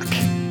 Doc?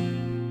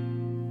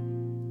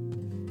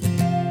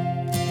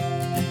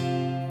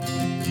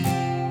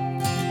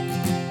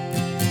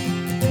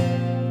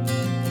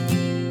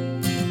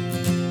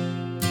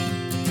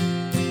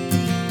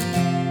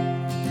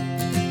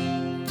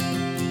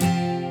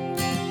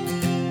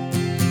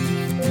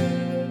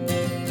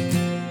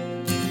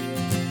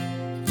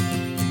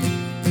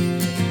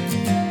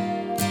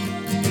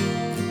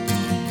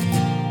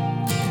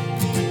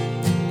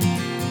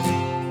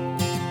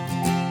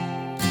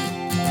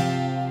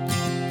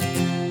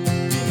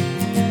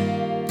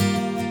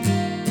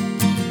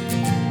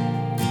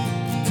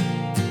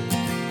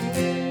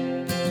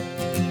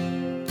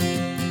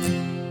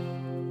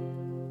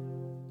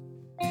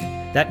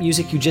 That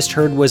music you just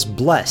heard was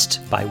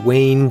Blessed by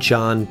Wayne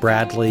John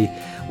Bradley.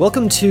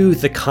 Welcome to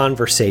The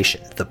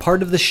Conversation, the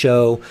part of the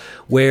show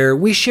where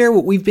we share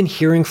what we've been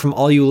hearing from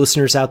all you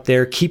listeners out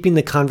there, keeping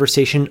the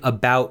conversation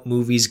about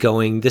movies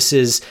going. This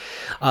is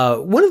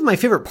one of my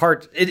favorite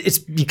parts. It's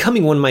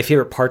becoming one of my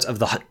favorite parts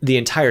of the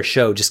entire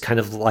show, just kind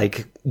of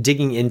like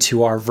digging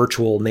into our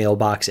virtual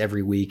mailbox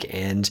every week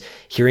and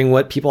hearing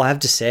what people have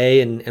to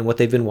say and what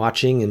they've been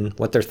watching and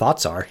what their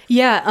thoughts are.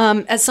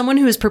 Yeah, as someone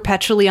who is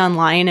perpetually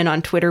online and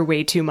on Twitter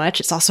way too much,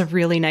 it's also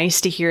really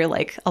nice to hear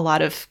like a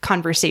lot of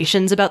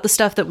conversations about the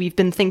stuff that we've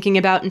been thinking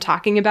about and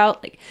talking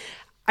about. Like,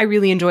 I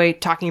really enjoy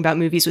talking about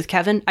movies with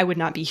Kevin. I would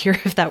not be here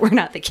if that were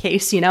not the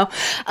case, you know?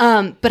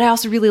 But I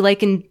also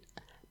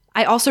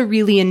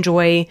really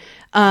enjoy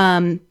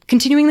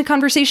continuing the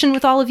conversation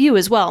with all of you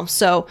as well.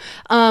 So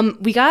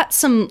we got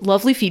some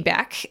lovely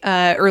feedback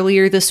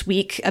earlier this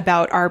week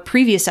about our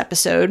previous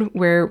episode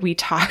where we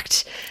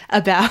talked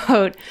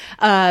about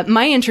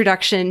my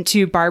introduction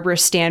to Barbara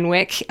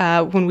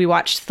Stanwyck when we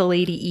watched The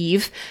Lady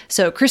Eve.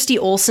 So Christy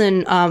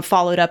Olsen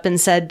followed up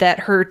and said that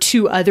her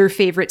two other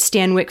favorite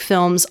Stanwyck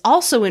films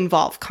also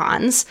involve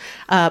cons,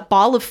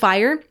 Ball of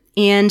Fire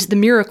and The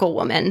Miracle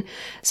Woman.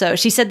 So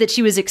she said that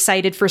she was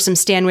excited for some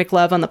Stanwyck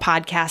love on the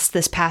podcast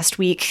this past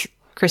week.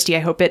 Christy, I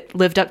hope it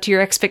lived up to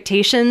your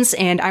expectations,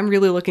 and I'm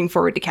really looking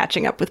forward to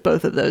catching up with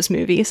both of those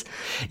movies.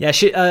 Yeah,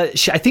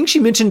 I think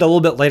she mentioned a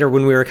little bit later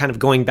when we were kind of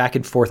going back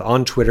and forth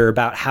on Twitter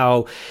about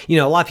how, you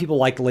know, a lot of people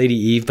like Lady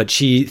Eve, but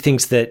she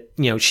thinks that,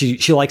 you know,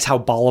 she likes how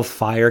Ball of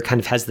Fire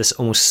kind of has this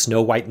almost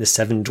Snow White and the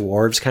Seven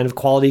Dwarves kind of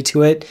quality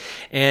to it.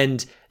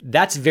 And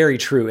that's very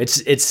true.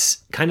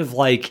 It's kind of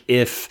like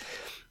if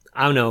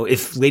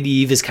Lady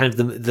Eve is kind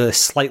of the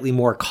slightly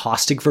more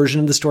caustic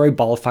version of the story,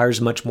 Ball of Fire is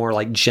much more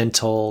like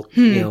gentle,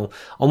 you know,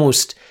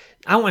 almost,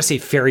 I don't want to say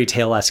fairy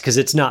tale-esque because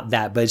it's not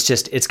that, but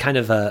it's kind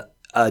of a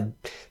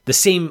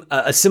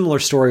similar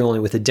story, only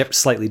with a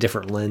slightly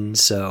different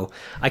lens. So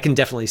I can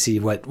definitely see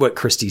what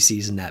Christy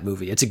sees in that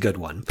movie. It's a good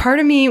one. Part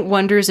of me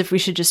wonders if we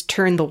should just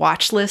turn the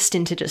watch list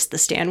into just the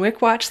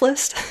Stanwyck watch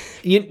list.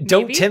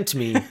 Don't tempt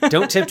me.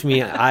 Don't tempt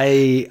me.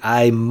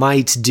 I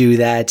might do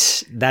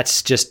that.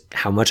 That's just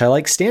how much I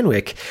like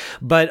Stanwyck.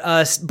 But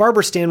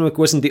Barbara Stanwyck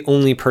wasn't the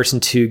only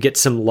person to get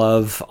some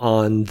love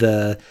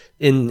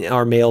in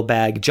our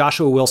mailbag.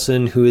 Joshua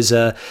Wilson, who is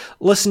a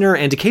listener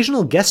and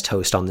occasional guest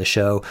host on the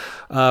show,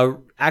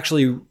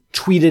 actually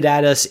tweeted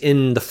at us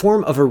in the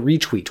form of a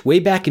retweet way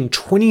back in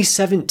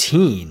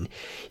 2017.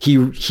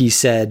 He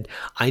said,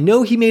 "I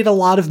know he made a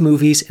lot of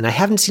movies and I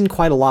haven't seen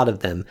quite a lot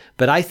of them,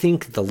 but I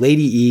think The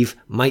Lady Eve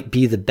might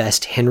be the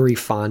best Henry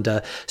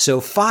Fonda."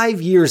 So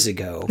 5 years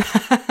ago,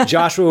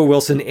 Joshua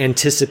Wilson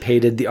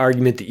anticipated the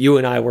argument that you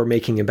and I were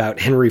making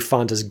about Henry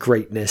Fonda's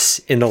greatness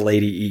in The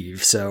Lady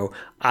Eve. So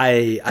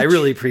I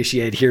really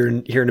appreciate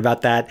hearing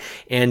about that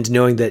and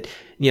knowing that,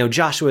 you know,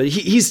 Joshua,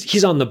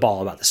 he's on the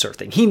ball about this sort of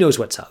thing. He knows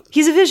what's up.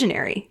 He's a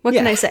visionary. What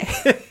can I say?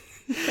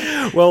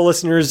 Well,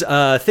 listeners,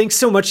 thanks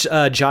so much,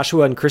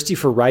 Joshua and Christy,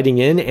 for writing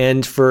in.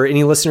 And for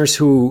any listeners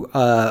who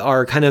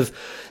are kind of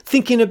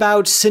thinking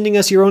about sending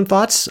us your own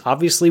thoughts,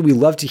 obviously we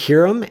love to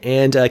hear them,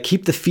 and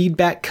keep the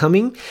feedback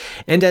coming.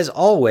 And as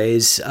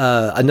always,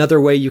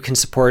 another way you can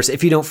support us,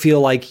 if you don't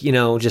feel like, you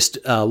know, just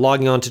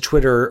logging on to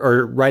Twitter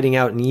or writing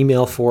out an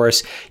email for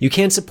us, you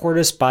can support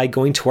us by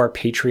going to our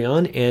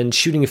Patreon and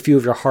shooting a few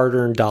of your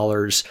hard-earned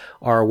dollars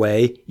our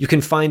way. You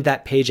can find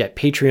that page at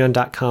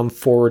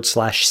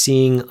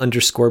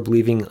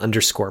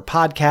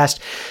patreon.com/seeing_believing_podcast.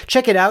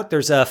 Check it out.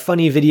 There's a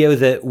funny video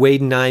that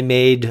Wade and I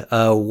made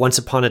once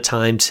upon a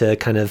time to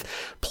kind of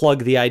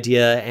plug the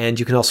idea, and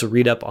you can also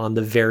read up on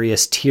the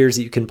various tiers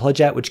that you can pledge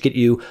at, which get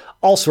you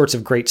all sorts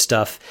of great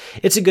stuff.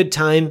 It's a good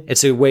time.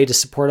 It's a way to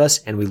support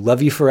us, and we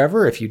love you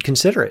forever if you'd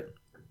consider it.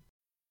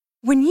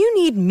 When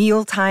you need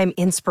mealtime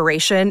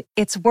inspiration,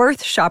 it's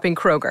worth shopping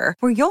Kroger,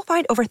 where you'll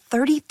find over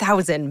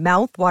 30,000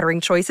 mouth-watering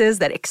choices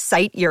that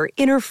excite your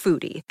inner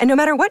foodie. And no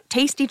matter what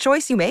tasty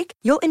choice you make,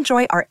 you'll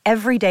enjoy our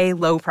everyday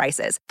low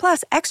prices,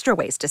 plus extra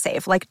ways to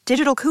save, like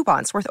digital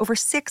coupons worth over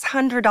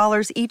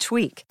 $600 each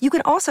week. You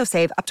can also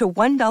save up to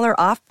 $1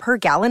 off per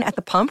gallon at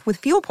the pump with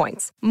fuel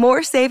points.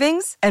 More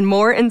savings and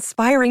more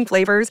inspiring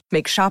flavors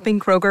make shopping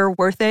Kroger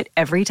worth it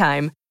every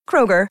time.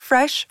 Kroger,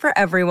 fresh for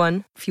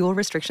everyone. Fuel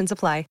restrictions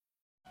apply.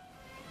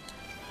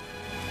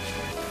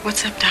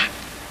 What's up, Doc?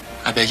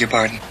 I beg your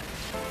pardon?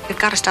 We've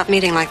got to stop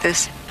meeting like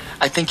this.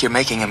 I think you're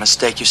making a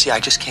mistake. You see, I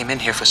just came in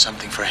here for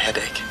something for a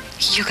headache.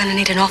 You're gonna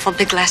need an awful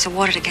big glass of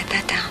water to get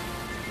that down.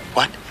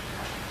 What?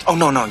 Oh,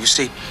 no. You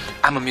see,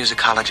 I'm a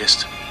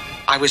musicologist.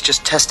 I was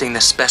just testing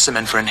this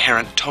specimen for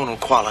inherent tonal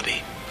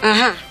quality.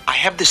 Uh-huh. I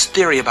have this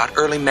theory about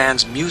early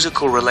man's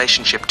musical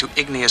relationship to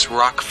igneous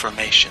rock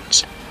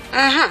formations.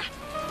 Uh-huh.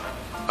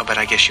 Oh, but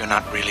I guess you're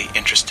not really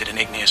interested in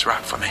igneous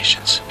rock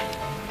formations.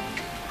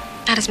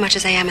 Not as much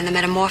as I am in the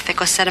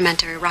metamorphic or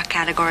sedimentary rock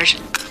categories.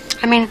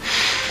 I mean,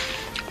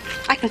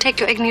 I can take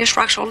your igneous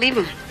rocks or leave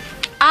them.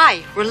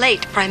 I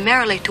relate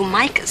primarily to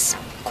micas,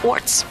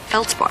 quartz,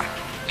 feldspar.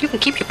 You can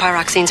keep your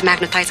pyroxenes,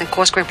 magnetites, and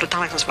coarse-grained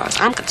plutonics as far as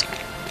I'm concerned.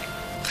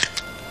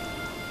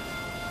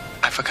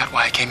 forgot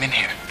why I came in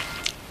here.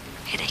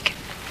 Headache.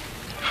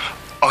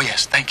 Oh,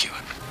 yes, thank you.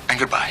 And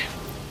goodbye.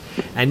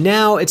 And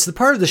now it's the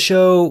part of the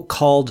show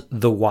called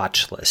The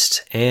Watch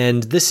List.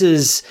 And this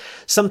is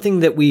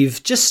something that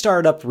we've just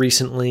started up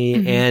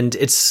recently, and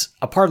it's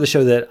a part of the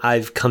show that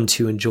I've come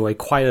to enjoy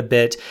quite a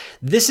bit.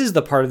 This is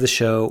the part of the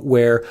show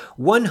where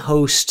one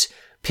host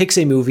picks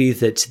a movie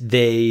that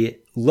they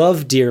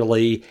love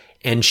dearly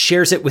and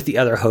shares it with the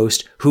other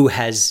host who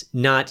has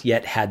not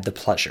yet had the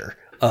pleasure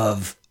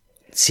of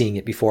seeing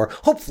it before.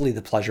 Hopefully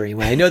the pleasure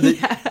anyway. I know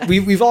that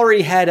we've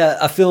already had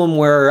a film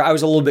where I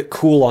was a little bit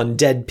cool on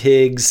Dead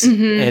Pigs.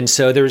 And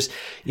so there's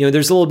a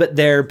little bit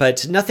there,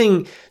 but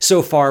nothing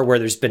so far where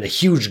there's been a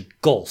huge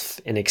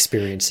gulf in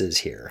experiences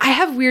here. I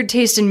have weird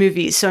taste in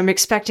movies, so I'm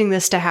expecting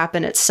this to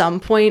happen at some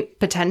point,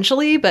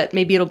 potentially, but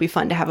maybe it'll be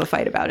fun to have a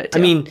fight about it too.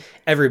 I mean,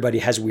 everybody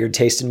has weird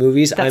taste in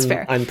movies. That's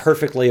fair. I'm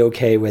perfectly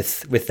okay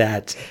with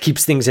that.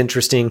 Keeps things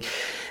interesting.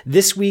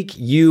 This week,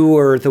 you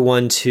were the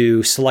one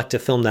to select a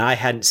film that I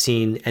hadn't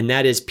seen, and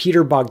that is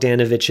Peter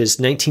Bogdanovich's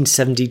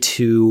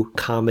 1972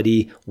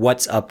 comedy,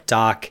 What's Up,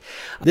 Doc?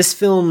 This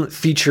film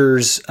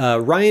features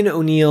Ryan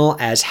O'Neal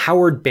as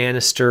Howard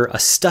Bannister, a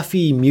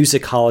stuffy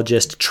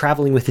musicologist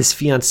traveling with his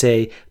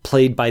fiancée,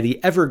 played by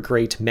the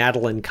ever-great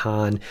Madeline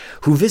Kahn,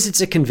 who visits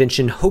a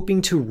convention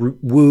hoping to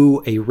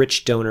woo a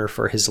rich donor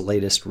for his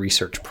latest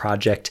research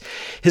project.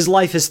 His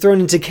life is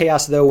thrown into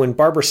chaos, though, when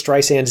Barbra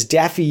Streisand's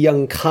daffy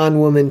young con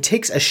woman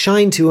takes a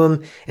shine to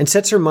him and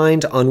sets her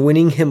mind on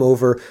winning him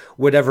over,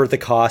 whatever the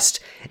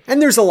cost.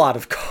 And there's a lot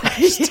of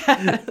cost.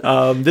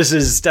 This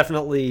is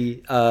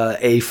definitely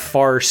a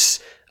farce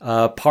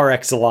par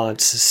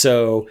excellence.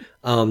 So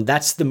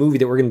that's the movie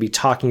that we're going to be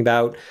talking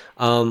about.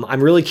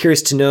 I'm really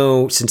curious to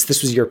know, since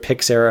this was your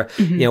pick, Sarah,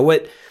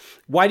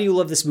 why do you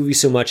love this movie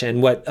so much,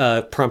 and what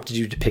prompted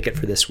you to pick it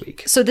for this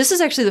week? So this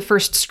is actually the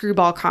first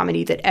screwball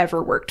comedy that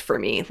ever worked for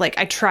me. Like,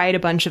 I tried a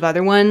bunch of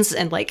other ones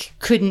and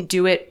couldn't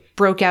do it.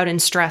 Broke out in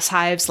stress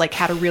hives,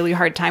 had a really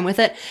hard time with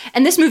it.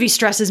 And this movie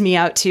stresses me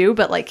out too,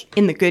 but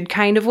in the good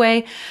kind of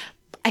way.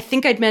 I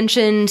think I'd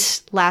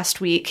mentioned last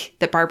week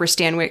that Barbara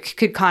Stanwyck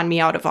could con me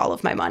out of all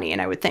of my money,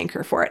 and I would thank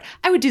her for it.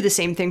 I would do the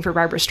same thing for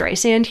Barbra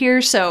Streisand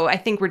here, so I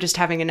think we're just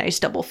having a nice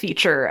double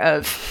feature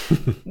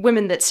of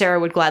women that Sarah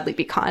would gladly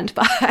be conned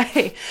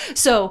by.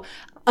 So,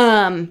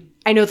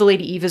 I know The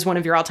Lady Eve is one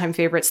of your all-time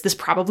favorites. This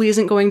probably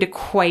isn't going to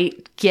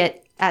quite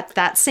get at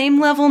that same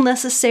level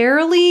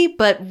necessarily,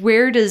 but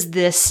where does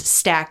this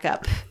stack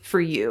up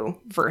for you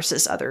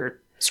versus other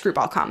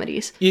screwball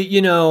comedies?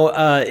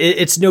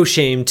 It's no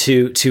shame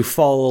to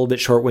fall a little bit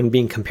short when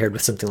being compared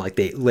with something like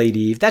The Lady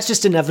Eve. That's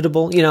just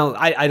inevitable.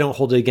 I don't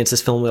hold it against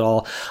this film at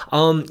all.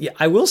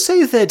 I will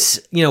say that,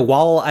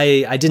 while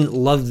I didn't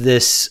love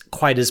this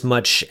quite as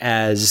much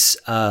as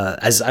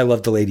I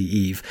loved The Lady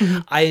Eve,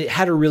 I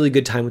had a really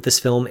good time with this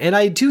film. And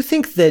I do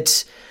think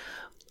that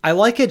I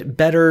like it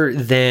better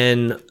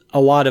than a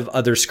lot of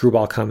other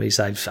screwball comedies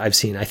I've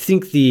seen. I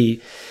think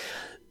the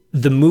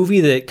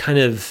movie that kind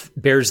of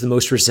bears the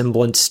most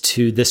resemblance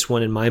to this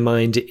one in my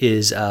mind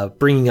is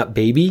Bringing Up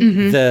Baby,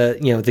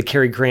 the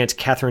Cary Grant,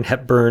 Katharine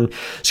Hepburn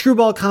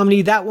screwball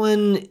comedy. That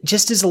one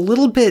just is a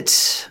little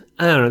bit,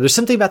 I don't know, there's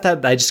something about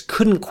that I just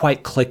couldn't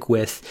quite click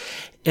with.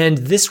 And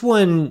this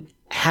one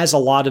has a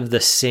lot of the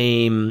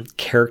same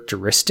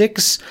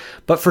characteristics,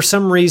 but for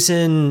some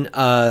reason,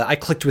 I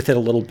clicked with it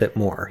a little bit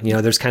more.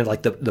 There's kind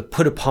of the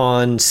put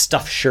upon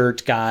stuffed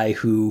shirt guy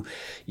who,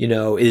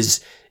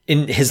 is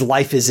in his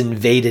life is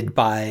invaded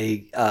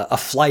by a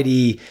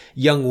flighty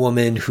young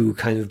woman who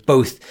kind of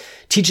both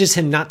teaches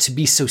him not to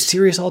be so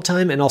serious all the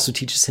time and also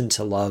teaches him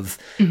to love.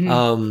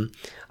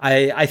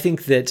 I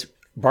think that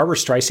Barbra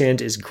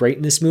Streisand is great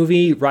in this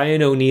movie.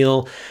 Ryan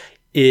O'Neal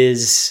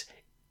is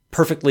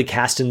perfectly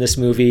cast in this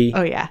movie.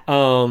 Oh yeah.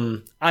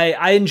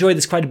 I enjoy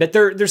this quite a bit.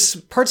 There's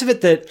parts of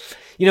it that,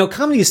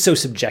 comedy is so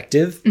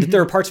subjective that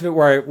there are parts of it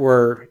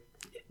where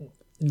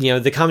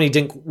the comedy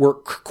didn't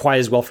work quite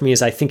as well for me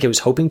as I think it was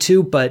hoping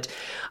to. But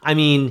I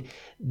mean,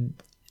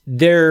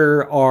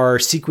 there are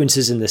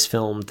sequences in this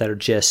film that are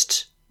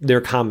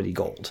they're comedy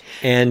gold,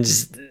 and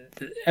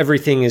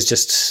everything is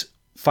just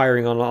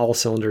firing on all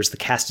cylinders. The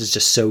cast is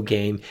just so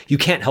game. You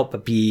can't help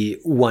but be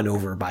won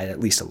over by it at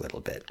least a little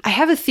bit. I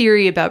have a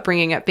theory about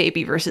Bringing Up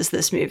Baby versus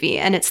this movie,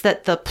 and it's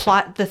that the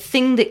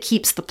thing that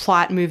keeps the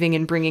plot moving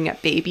in Bringing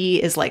Up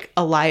Baby is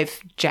a live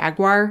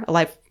jaguar, a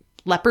live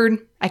leopard.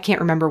 I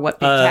can't remember what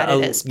big cat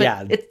it is,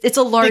 but it's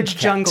a large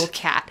jungle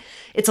cat.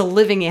 It's a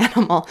living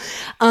animal.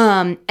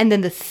 And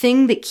then the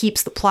thing that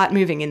keeps the plot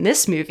moving in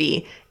this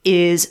movie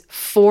is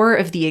 4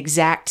 of the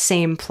exact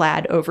same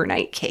plaid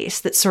overnight case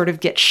that sort of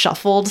get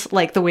shuffled,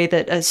 like the way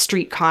that a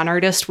street con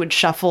artist would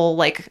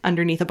shuffle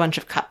underneath a bunch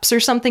of cups or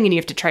something, and you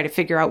have to try to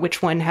figure out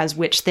which one has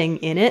which thing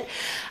in it.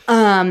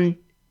 And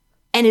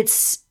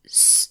it's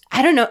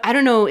I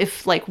don't know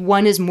if like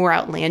one is more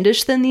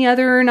outlandish than the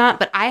other or not,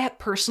 but I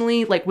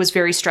personally like was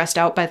very stressed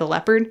out by the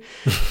leopard.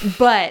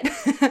 But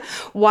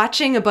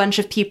watching a bunch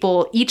of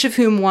people, each of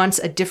whom wants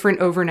a different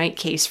overnight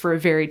case for a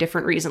very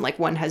different reason. Like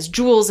one has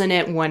jewels in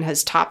it, one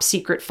has top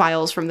secret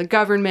files from the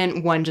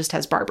government, one just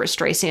has Barbara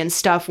Streisand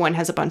stuff, one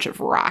has a bunch of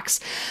rocks.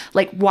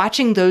 Like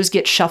watching those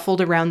get shuffled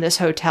around this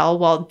hotel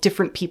while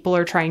different people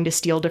are trying to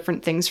steal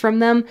different things from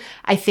them,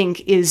 I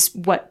think is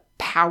what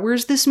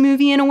powers this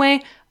movie in a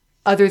way,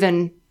 other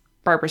than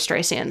Barbara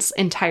Streisand's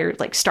entire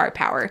like star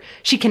power.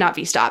 She cannot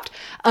be stopped.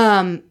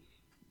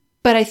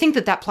 But I think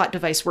that plot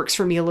device works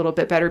for me a little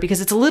bit better because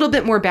it's a little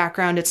bit more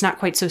background. It's not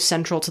quite so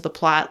central to the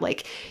plot.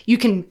 Like you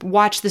can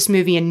watch this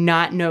movie and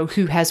not know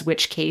who has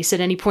which case at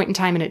any point in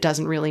time, and it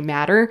doesn't really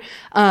matter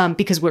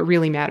because what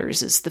really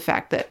matters is the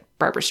fact that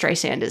Barbara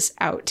Streisand is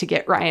out to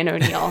get Ryan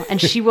O'Neal,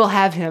 and she will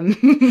have him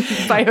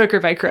by hook or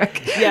by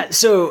crook. Yeah.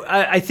 So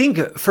I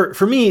think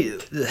for me,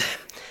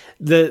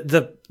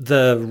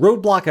 the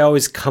roadblock I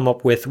always come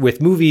up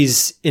with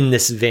movies in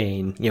this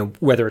vein, you know,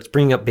 whether it's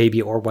Bringing Up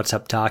Baby or What's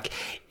Up Doc,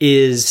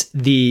 is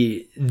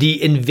the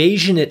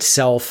invasion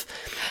itself.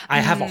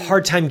 I have a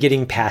hard time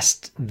getting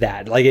past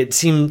that. Like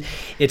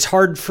it's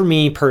hard for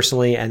me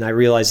personally, and I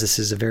realize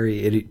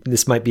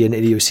this might be an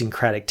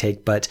idiosyncratic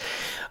take, but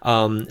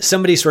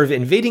somebody sort of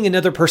invading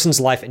another person's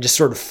life and just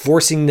sort of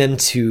forcing them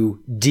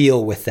to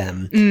deal with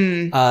them.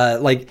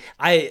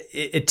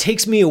 It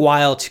takes me a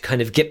while to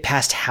kind of get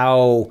past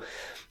how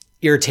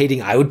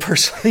irritating I would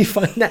personally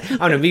find that. I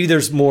don't know, maybe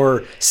there's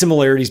more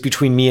similarities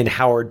between me and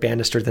Howard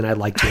Bannister than I'd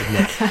like to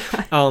admit.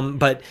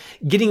 But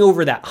getting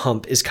over that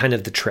hump is kind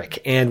of the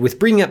trick. And with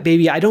Bringing Up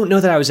Baby, I don't know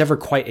that I was ever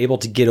quite able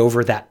to get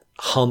over that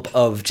hump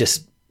of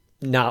just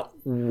not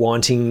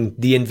wanting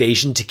the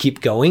invasion to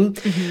keep going.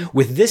 Mm-hmm.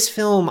 With this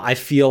film, I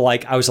feel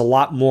like I was a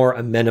lot more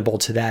amenable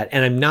to that.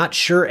 And I'm not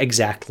sure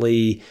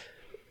exactly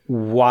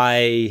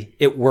why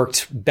it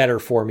worked better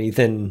for me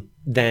than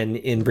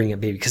in Bringing Up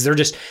Baby, because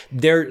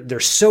they're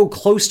so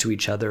close to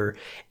each other.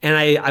 And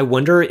I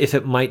wonder if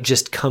it might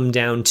just come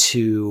down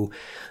to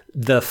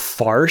the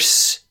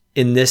farce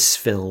in this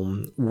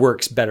film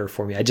works better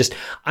for me.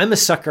 I'm a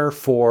sucker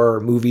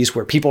for movies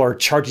where people are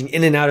charging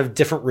in and out of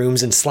different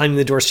rooms and slamming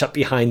the doors shut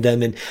behind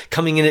them and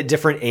coming in at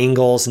different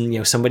angles, and, you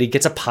know, somebody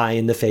gets a pie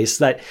in the face.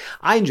 That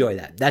I enjoy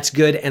that. That's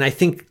good. And I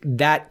think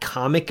that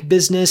comic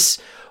business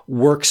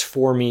works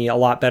for me a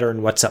lot better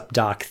in What's Up,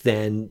 Doc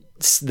than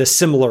the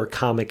similar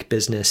comic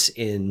business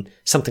in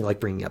something like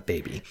Bringing Up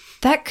Baby.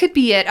 That could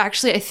be it.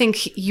 Actually, I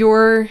think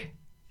your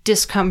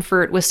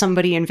discomfort with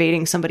somebody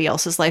invading somebody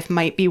else's life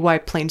might be why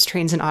Planes,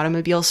 Trains, and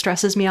Automobiles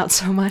stresses me out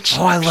so much.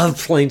 Oh, I love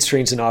Planes,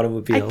 Trains, and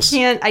Automobiles.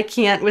 I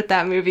can't with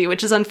that movie,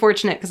 which is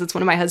unfortunate because it's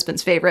one of my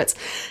husband's favorites,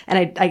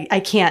 and I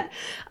can't.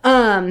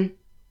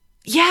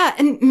 Yeah,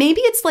 and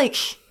maybe it's like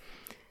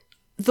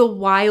the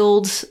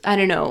wild, I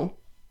don't know,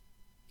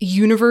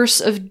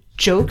 universe of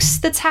jokes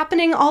that's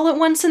happening all at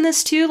once in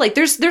this too. Like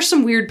there's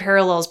some weird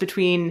parallels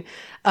between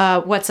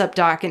What's Up,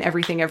 Doc and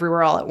Everything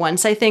Everywhere All at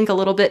Once, I think, a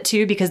little bit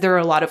too, because there are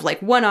a lot of like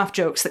one-off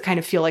jokes that kind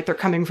of feel like they're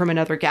coming from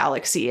another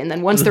galaxy, and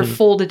then once they're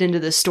folded into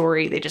the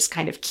story, they just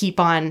kind of keep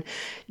on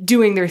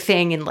doing their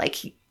thing, and like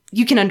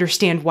you can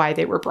understand why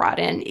they were brought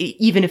in,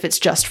 even if it's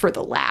just for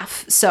the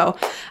laugh. So,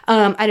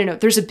 I don't know.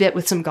 There's a bit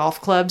with some golf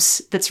clubs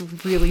that's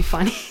really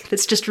funny.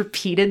 That's just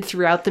repeated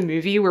throughout the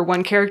movie, where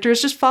one character is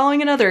just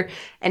following another.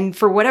 And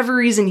for whatever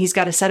reason, he's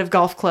got a set of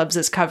golf clubs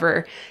as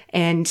cover,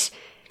 and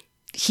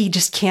he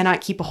just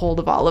cannot keep a hold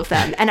of all of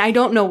them. And I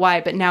don't know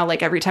why, but now,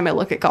 like, every time I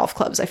look at golf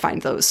clubs, I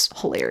find those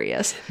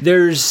hilarious.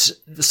 There's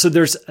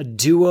a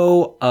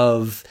duo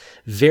of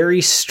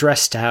very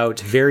stressed out,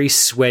 very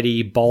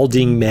sweaty,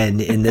 balding men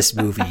in this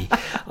movie.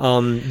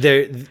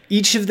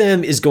 Each of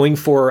them is going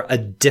for a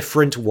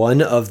different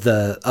one of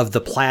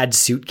the plaid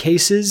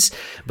suitcases,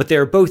 but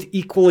they're both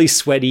equally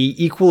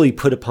sweaty, equally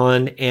put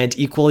upon, and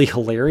equally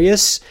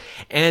hilarious.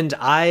 And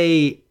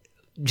I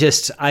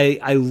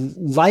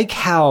like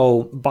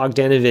how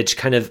Bogdanovich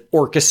kind of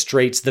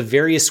orchestrates the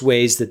various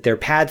ways that their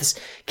paths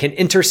can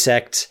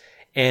intersect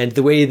and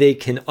the way they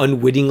can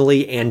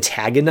unwittingly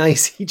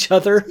antagonize each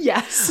other.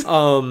 Yes.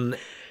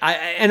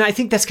 I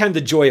think that's kind of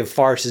the joy of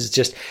farce, is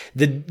just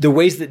the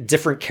ways that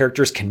different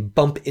characters can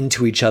bump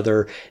into each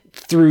other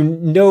through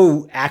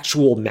no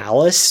actual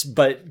malice,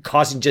 but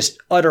causing just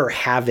utter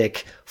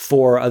havoc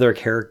for other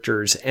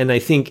characters. And I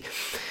think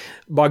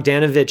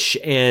Bogdanovich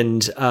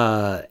and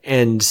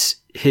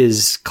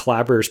his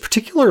collaborators,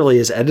 particularly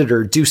his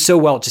editor, do so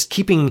well, just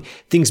keeping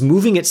things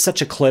moving at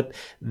such a clip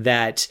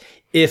that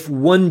if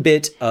one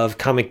bit of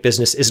comic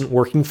business isn't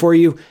working for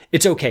you,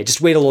 it's okay.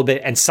 Just wait a little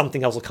bit and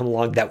something else will come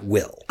along that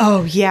will.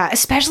 Oh, yeah.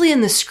 Especially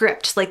in the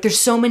script. Like, there's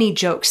so many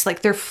jokes.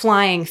 Like, they're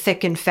flying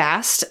thick and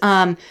fast.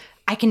 I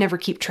can never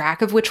keep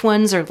track of which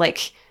ones are,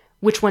 like,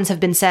 which ones have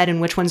been said and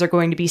which ones are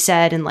going to be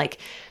said. And, like,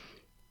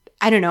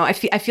 I don't know. I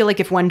feel like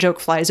if one joke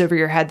flies over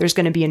your head, there's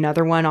going to be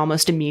another one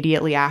almost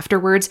immediately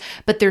afterwards.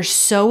 But they're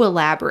so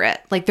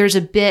elaborate. Like, there's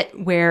a bit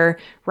where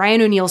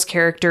Ryan O'Neal's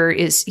character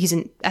he's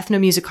an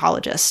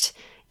ethnomusicologist.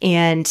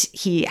 and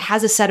he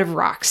has a set of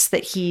rocks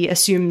that he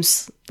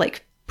assumes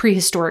like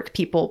prehistoric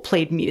people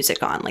played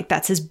music on. Like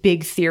that's his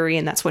big theory,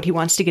 and that's what he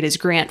wants to get his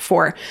grant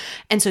for.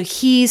 And so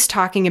he's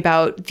talking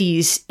about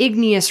these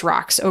igneous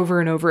rocks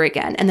over and over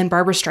again. And then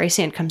Barbara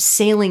Streisand comes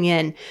sailing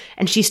in,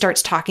 and she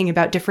starts talking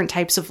about different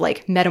types of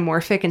like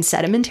metamorphic and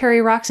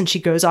sedimentary rocks. And she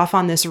goes off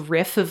on this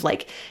riff of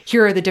like,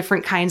 here are the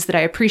different kinds that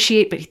I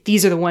appreciate, but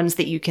these are the ones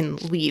that you can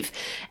leave.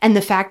 And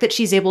the fact that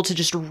she's able to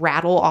just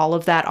rattle all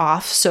of that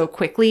off so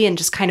quickly and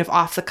just kind of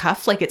off the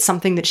cuff, like it's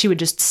something that she would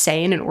just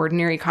say in an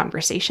ordinary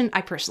conversation,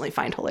 I personally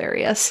find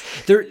hilarious.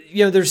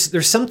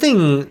 There's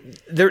something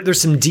there's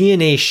some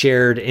DNA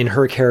shared in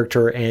her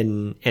character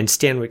and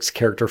Stanwyck's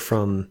character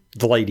from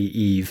The Lady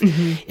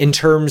Eve in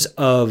terms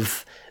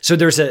of, so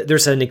there's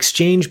an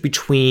exchange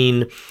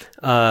between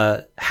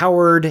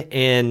Howard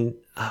and,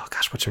 oh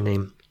gosh, what's her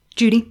name?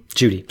 Judy.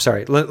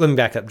 Sorry. Let me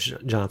back up,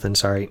 Jonathan.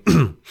 Sorry.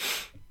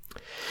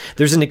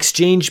 There's an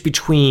exchange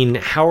between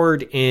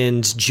Howard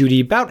and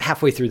Judy about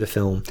halfway through the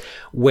film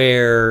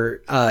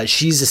where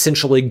she's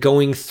essentially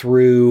going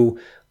through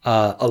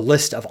a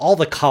list of all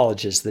the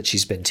colleges that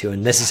she's been to,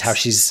 and this is how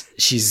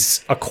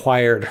she's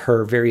acquired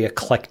her very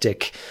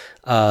eclectic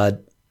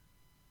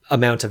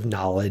amount of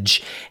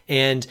knowledge,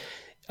 and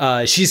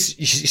she's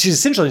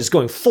essentially just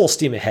going full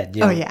steam ahead.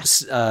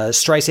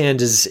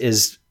 Streisand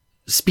is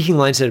speaking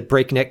lines at a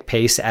breakneck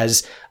pace,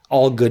 as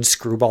all good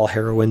screwball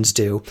heroines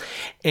do.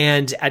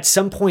 And at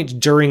some point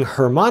during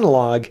her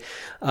monologue,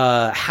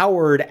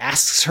 Howard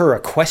asks her a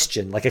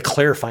question, like a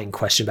clarifying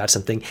question about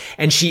something.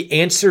 And she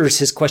answers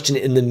his question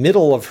in the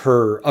middle of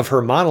her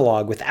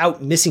monologue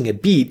without missing a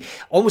beat,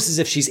 almost as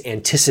if she's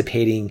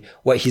anticipating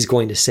what he's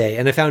going to say.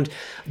 And I found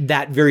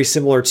that very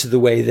similar to the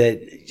way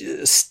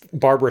that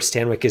Barbara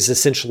Stanwyck is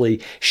essentially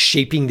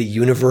shaping the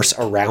universe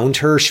around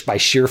her by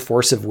sheer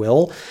force of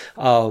will.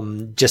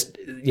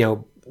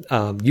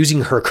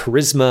 Using her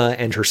charisma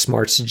and her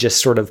smarts to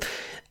just sort of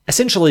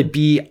essentially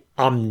be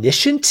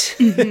omniscient.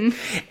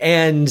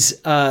 And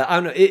I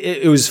don't know,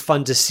 it was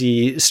fun to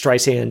see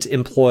Streisand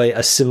employ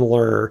a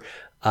similar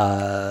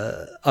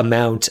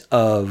amount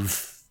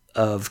of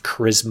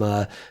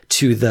charisma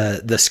to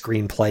the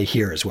screenplay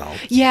here as well.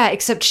 Yeah,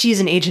 except she's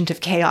an agent of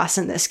chaos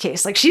in this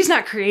case. Like, she's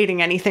not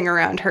creating anything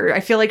around her.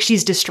 I feel like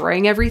she's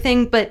destroying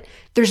everything, but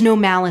there's no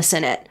malice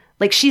in it.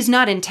 Like, she's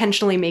not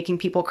intentionally making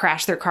people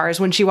crash their cars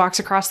when she walks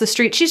across the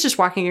street. She's just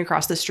walking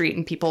across the street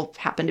and people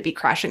happen to be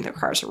crashing their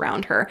cars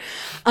around her.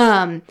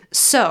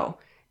 So,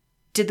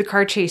 did the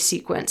car chase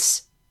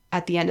sequence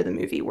at the end of the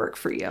movie work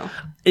for you?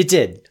 It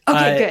did.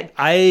 Okay, good.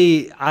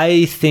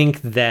 I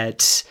think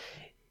that,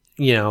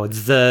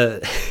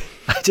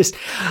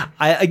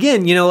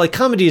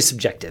 comedy is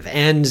subjective.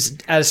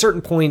 And at a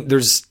certain point,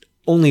 there's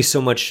only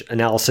so much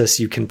analysis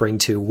you can bring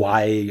to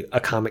why a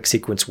comic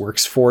sequence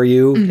works for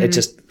you. It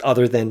just,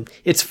 other than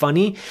it's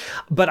funny.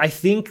 But I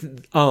think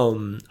a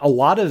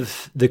lot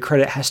of the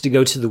credit has to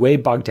go to the way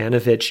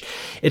Bogdanovich,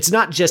 it's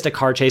not just a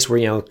car chase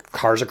where,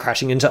 cars are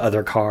crashing into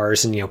other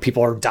cars and,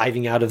 people are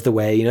diving out of the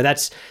way.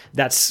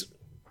 That's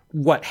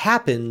what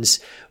happens.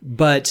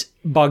 But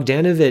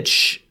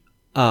Bogdanovich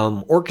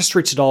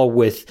orchestrates it all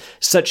with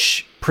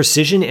such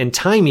precision and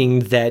timing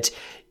that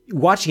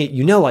watching it,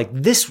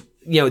 this,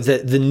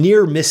 the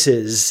near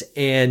misses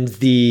and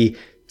the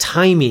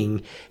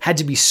timing had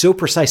to be so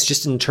precise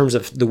just in terms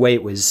of the way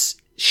it was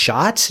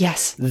shot.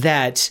 Yes.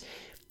 That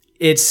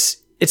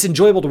it's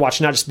enjoyable to watch,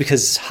 not just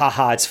because,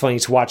 it's funny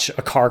to watch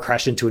a car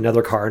crash into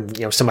another car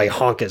and, somebody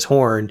honk his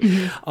horn.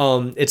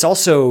 It's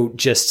also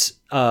just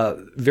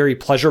very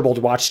pleasurable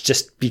to watch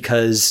just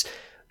because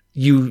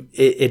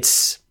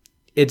it's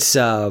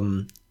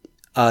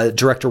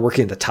director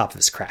working at the top of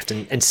his craft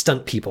and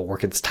stunt people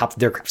working at the top of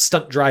their craft,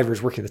 stunt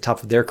drivers working at the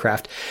top of their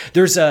craft.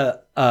 There's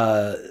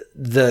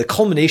the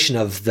culmination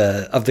of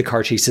the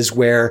car chases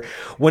where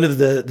one of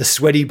the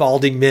sweaty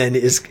balding men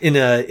is in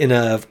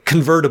a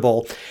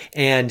convertible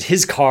and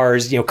his car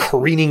is,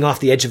 careening off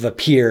the edge of a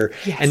pier.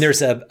 Yes. And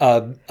there's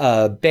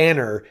a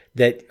banner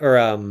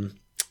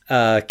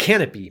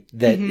canopy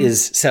that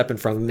is set up in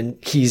front of him, and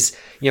he's,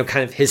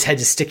 kind of his head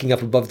is sticking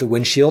up above the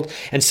windshield,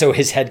 and so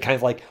his head kind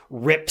of like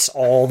rips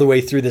all the way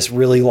through this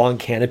really long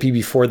canopy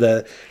before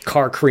the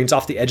car careens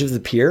off the edge of the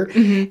pier.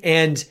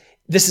 And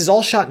this is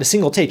all shot in a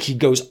single take. He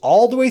goes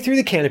all the way through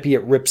the canopy,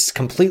 it rips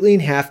completely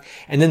in half,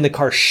 and then the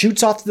car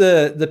shoots off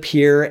the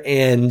pier,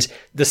 and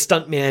the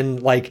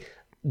stuntman like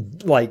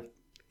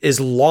is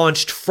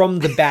launched from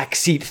the back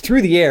seat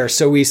through the air.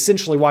 So we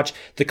essentially watch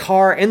the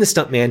car and the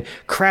stuntman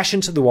crash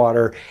into the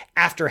water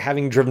after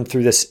having driven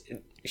through this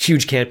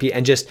huge canopy.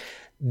 And just,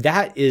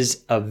 that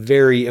is a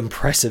very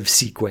impressive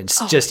sequence.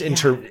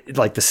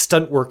 The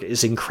stunt work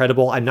is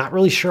incredible. I'm not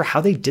really sure how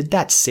they did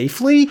that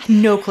safely.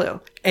 No clue.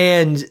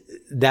 And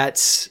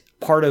that's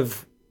part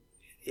of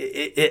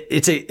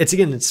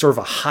it's sort of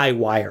a high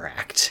wire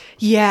act.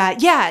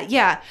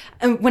 Yeah.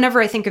 And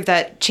whenever I think of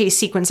that chase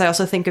sequence, I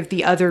also think of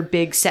the other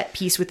big set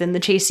piece within the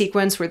chase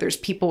sequence where there's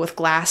people with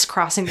glass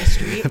crossing the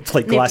street.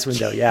 Plate glass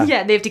window, yeah.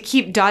 Yeah, they have to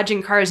keep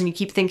dodging cars, and you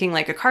keep thinking,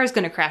 like, a car's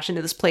going to crash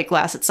into this plate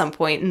glass at some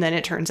point, and then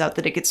it turns out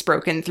that it gets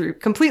broken through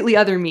completely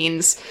other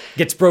means.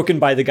 Gets broken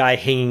by the guy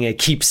hanging a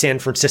Keep San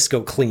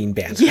Francisco Clean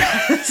banner.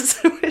 Yes.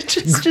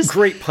 It's just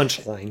great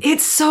punchline.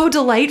 It's so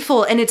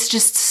delightful, and it's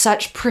just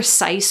such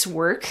precise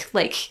work.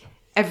 Like,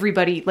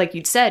 everybody, like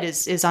you'd said,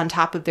 is on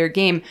top of their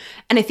game.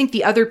 And I think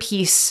the other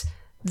piece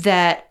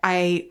that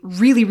I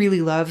really,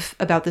 really love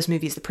about this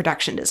movie is the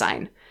production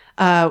design,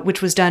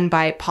 which was done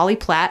by Polly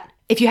Platt.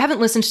 If you haven't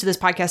listened to this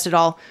podcast at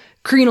all,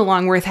 Karina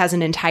Longworth has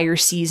an entire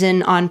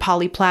season on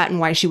Polly Platt and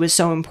why she was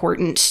so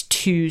important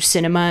to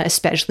cinema,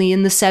 especially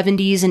in the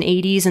 70s and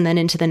 80s and then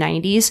into the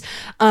 90s.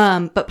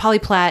 But Polly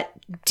Platt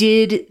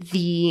did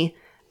the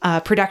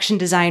production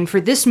design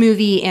for this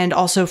movie and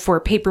also for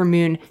Paper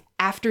Moon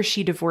after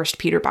she divorced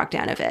Peter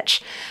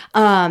Bogdanovich.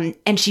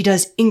 And she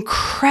does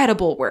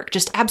incredible work,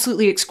 just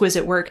absolutely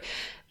exquisite work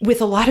with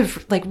a lot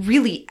of like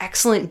really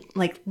excellent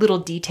like little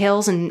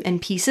details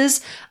and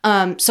pieces.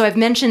 So I've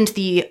mentioned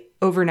the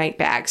overnight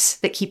bags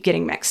that keep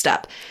getting mixed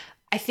up.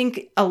 I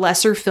think a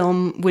lesser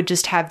film would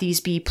just have these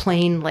be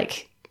plain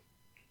like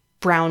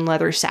brown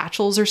leather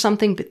satchels or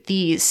something, but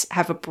these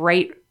have a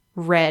bright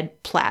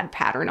red plaid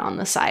pattern on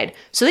the side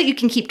so that you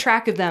can keep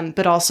track of them,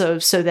 but also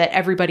so that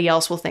everybody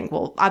else will think,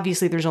 well,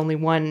 obviously there's only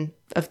one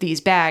of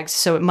these bags,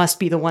 so it must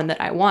be the one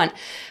that I want.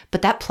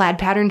 But that plaid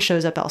pattern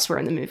shows up elsewhere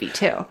in the movie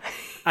too.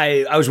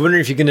 I was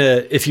wondering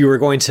if you were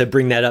going to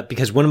bring that up,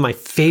 because one of my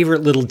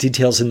favorite little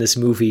details in this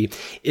movie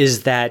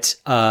is that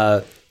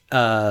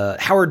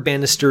Howard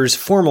Bannister's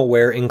formal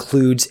wear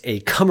includes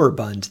a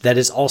cummerbund that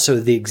is also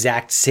the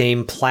exact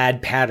same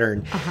plaid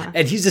pattern.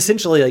 And he's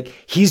essentially like,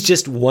 he's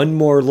just one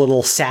more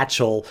little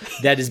satchel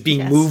that is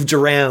being moved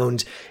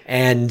around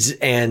and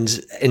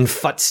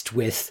futzed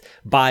with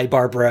by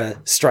Barbara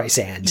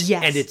Streisand.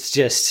 Yes. And it's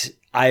just,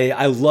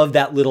 I love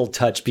that little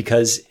touch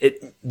because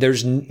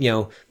there's,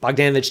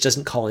 Bogdanovich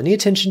doesn't call any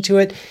attention to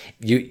it.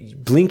 You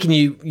blink and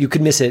you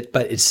could miss it,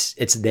 but it's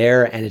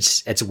there and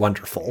it's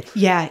wonderful.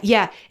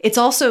 Yeah. It's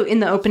also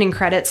in the opening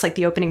credits. Like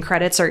the opening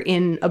credits are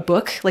in a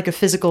book, like a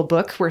physical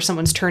book where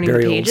someone's turning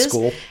Very the pages.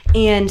 old school.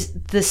 And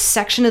the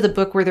section of the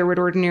book where there would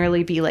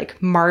ordinarily be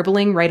like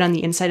marbling right on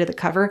the inside of the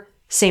cover,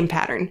 same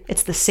pattern.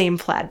 It's the same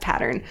plaid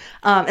pattern.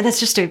 And that's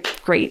just a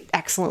great,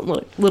 excellent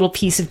little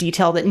piece of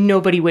detail that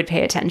nobody would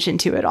pay attention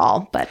to at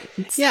all. But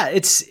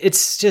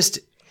it's just,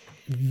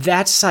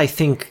 that's, I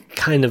think,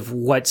 kind of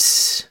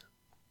what's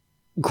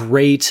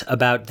great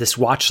about this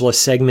watch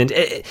list segment.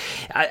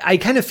 I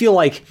kind of feel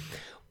like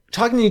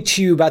talking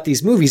to you about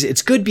these movies,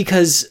 it's good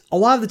because a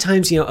lot of the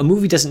times, a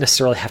movie doesn't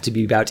necessarily have to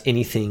be about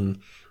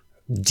anything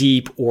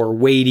deep or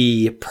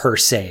weighty per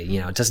se.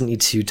 It doesn't need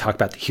to talk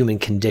about the human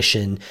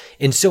condition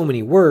in so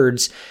many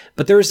words,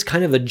 but there's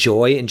kind of a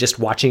joy in just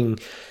watching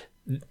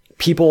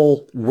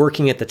people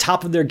working at the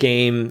top of their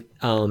game,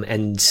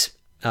 and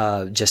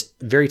just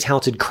very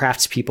talented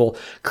craftspeople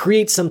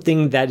create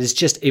something that is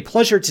just a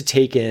pleasure to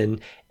take in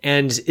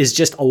and is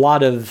just a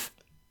lot of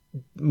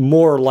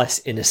more or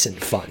less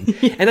innocent fun.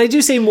 And I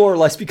do say more or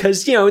less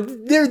because,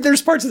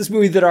 there's parts of this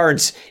movie that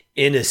aren't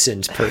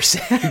innocent per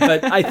se,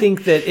 but I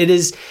think that it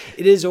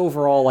is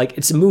overall, like,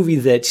 it's a movie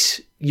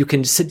that you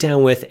can sit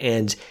down with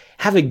and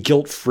have a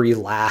guilt-free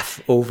laugh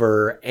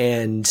over.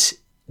 And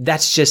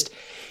that's just,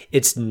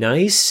 it's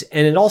nice.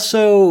 And it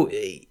also,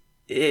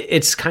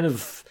 it's kind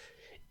of,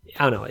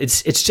 I don't know,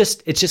 it's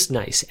just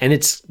nice. And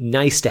it's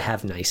nice to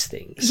have nice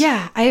things.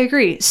 Yeah, I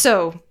agree.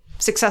 So,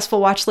 successful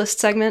watch list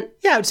segment?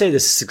 Yeah, I would say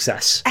this is a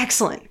success.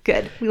 Excellent.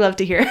 Good. We love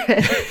to hear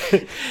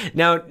it.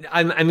 Now,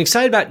 I'm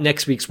excited about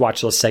next week's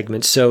watch list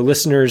segment. So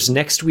listeners,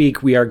 next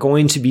week we are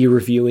going to be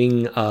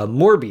reviewing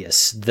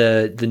Morbius,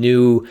 the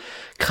new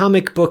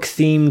comic book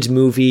themed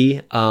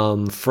movie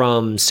from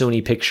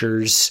Sony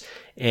Pictures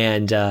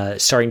and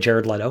starring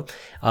Jared Leto.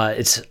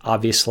 It's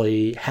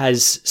obviously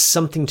has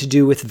something to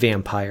do with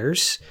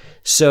vampires.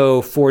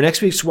 So for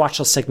next week's watch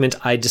list segment,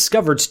 I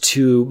discovered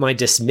to my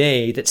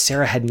dismay that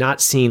Sarah had not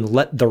seen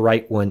Let the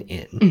Right One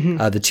In,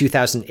 the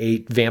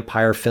 2008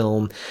 vampire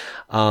film.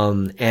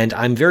 And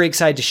I'm very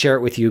excited to share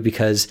it with you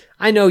because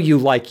I know you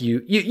like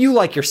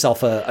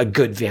yourself a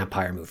good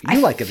vampire movie.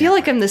 I feel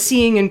like I'm the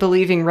seeing and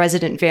believing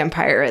resident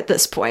vampire at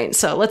this point.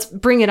 So let's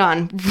bring it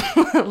on.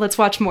 Let's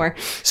watch more.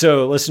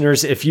 So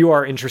listeners, if you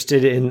are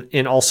interested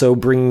in also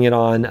bringing it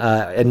on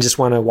and just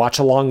want to watch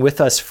along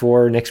with us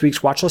for next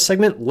week's watch list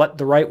segment, Let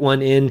the Right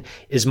One In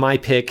is my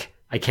pick.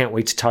 I can't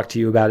wait to talk to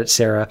you about it,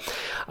 Sarah.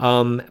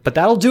 But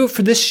that'll do it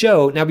for this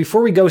show. Now,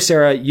 before we go,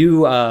 Sarah,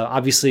 you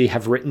obviously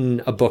have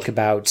written a book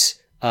about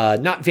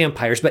not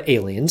vampires, but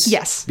aliens.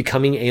 Yes.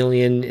 Becoming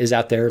Alien is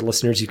out there.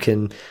 Listeners, you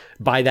can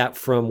buy that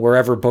from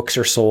wherever books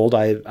are sold,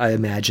 I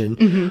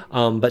imagine.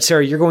 But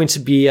Sarah, you're going to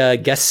be a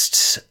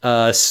guest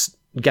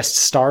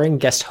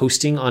guest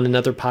hosting on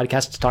another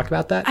podcast to talk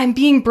about that? I'm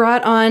being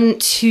brought on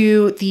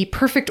to the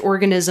Perfect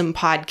Organism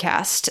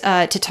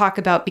podcast to talk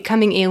about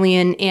Becoming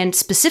Alien, and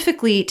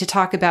specifically to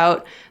talk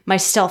about my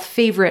stealth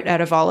favorite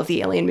out of all of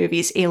the Alien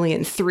movies,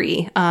 Alien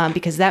 3,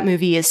 because that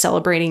movie is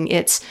celebrating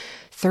its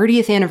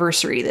 30th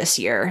anniversary this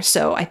year.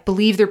 So I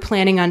believe they're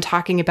planning on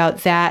talking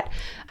about that.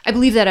 I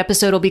believe that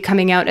episode will be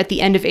coming out at the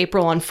end of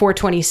April on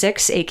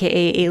 4/26,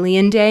 aka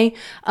Alien Day.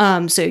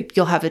 So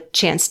you'll have a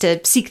chance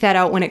to seek that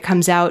out when it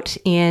comes out.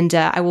 And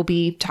I will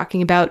be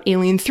talking about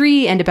Alien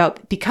 3 and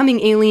about Becoming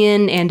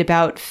Alien and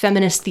about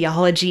feminist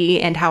theology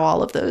and how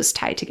all of those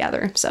tie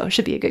together. So it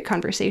should be a good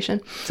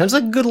conversation. Sounds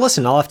like a good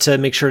listen. I'll have to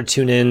make sure to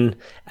tune in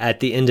at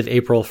the end of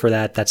April for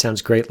that. That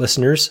sounds great,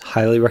 listeners.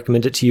 Highly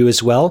recommend it to you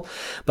as well.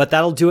 But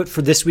that'll do it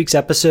for this week's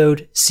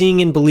episode.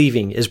 Seeing and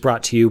Believing is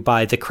brought to you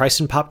by the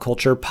Christ and Pop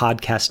Culture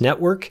Podcast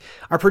Network.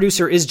 Our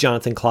producer is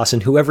Jonathan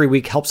Clausen, who every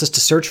week helps us to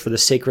search for the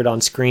sacred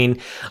on screen.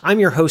 I'm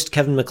your host,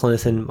 Kevin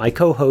McLenithan. My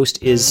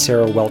co-host is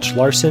Sarah Welch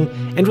Larson,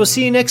 and we'll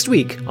see you next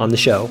week on the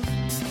show.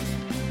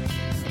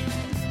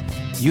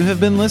 You have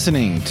been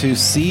listening to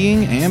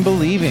Seeing and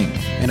Believing,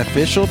 an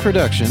official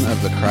production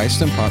of the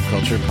Christ and Pop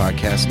Culture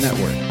Podcast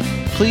Network.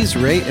 Please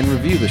rate and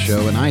review the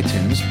show in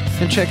iTunes,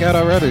 and check out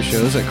our other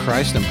shows at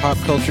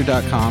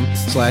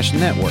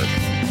christandpopculture.com/network.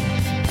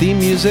 Theme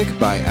music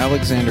by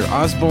Alexander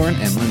Osborne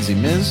and Lindsay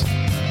Miz,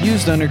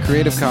 used under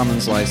Creative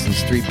Commons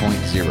License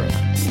 3.0.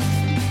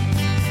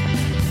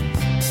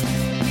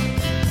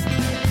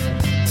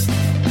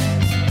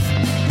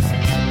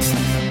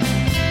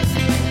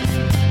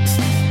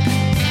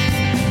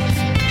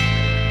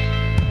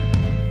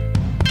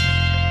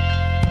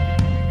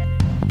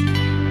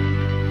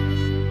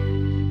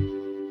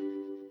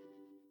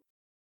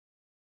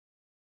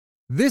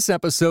 This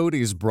episode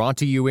is brought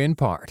to you in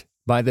part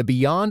by the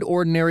Beyond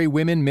Ordinary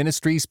Women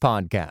Ministries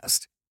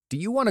podcast. Do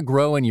you want to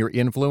grow in your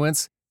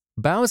influence?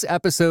 BOW's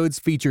episodes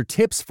feature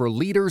tips for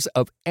leaders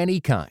of any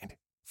kind,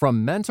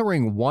 from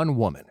mentoring one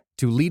woman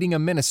to leading a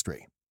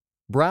ministry.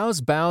 Browse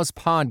BOW's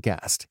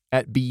podcast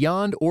at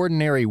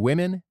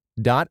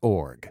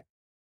beyondordinarywomen.org.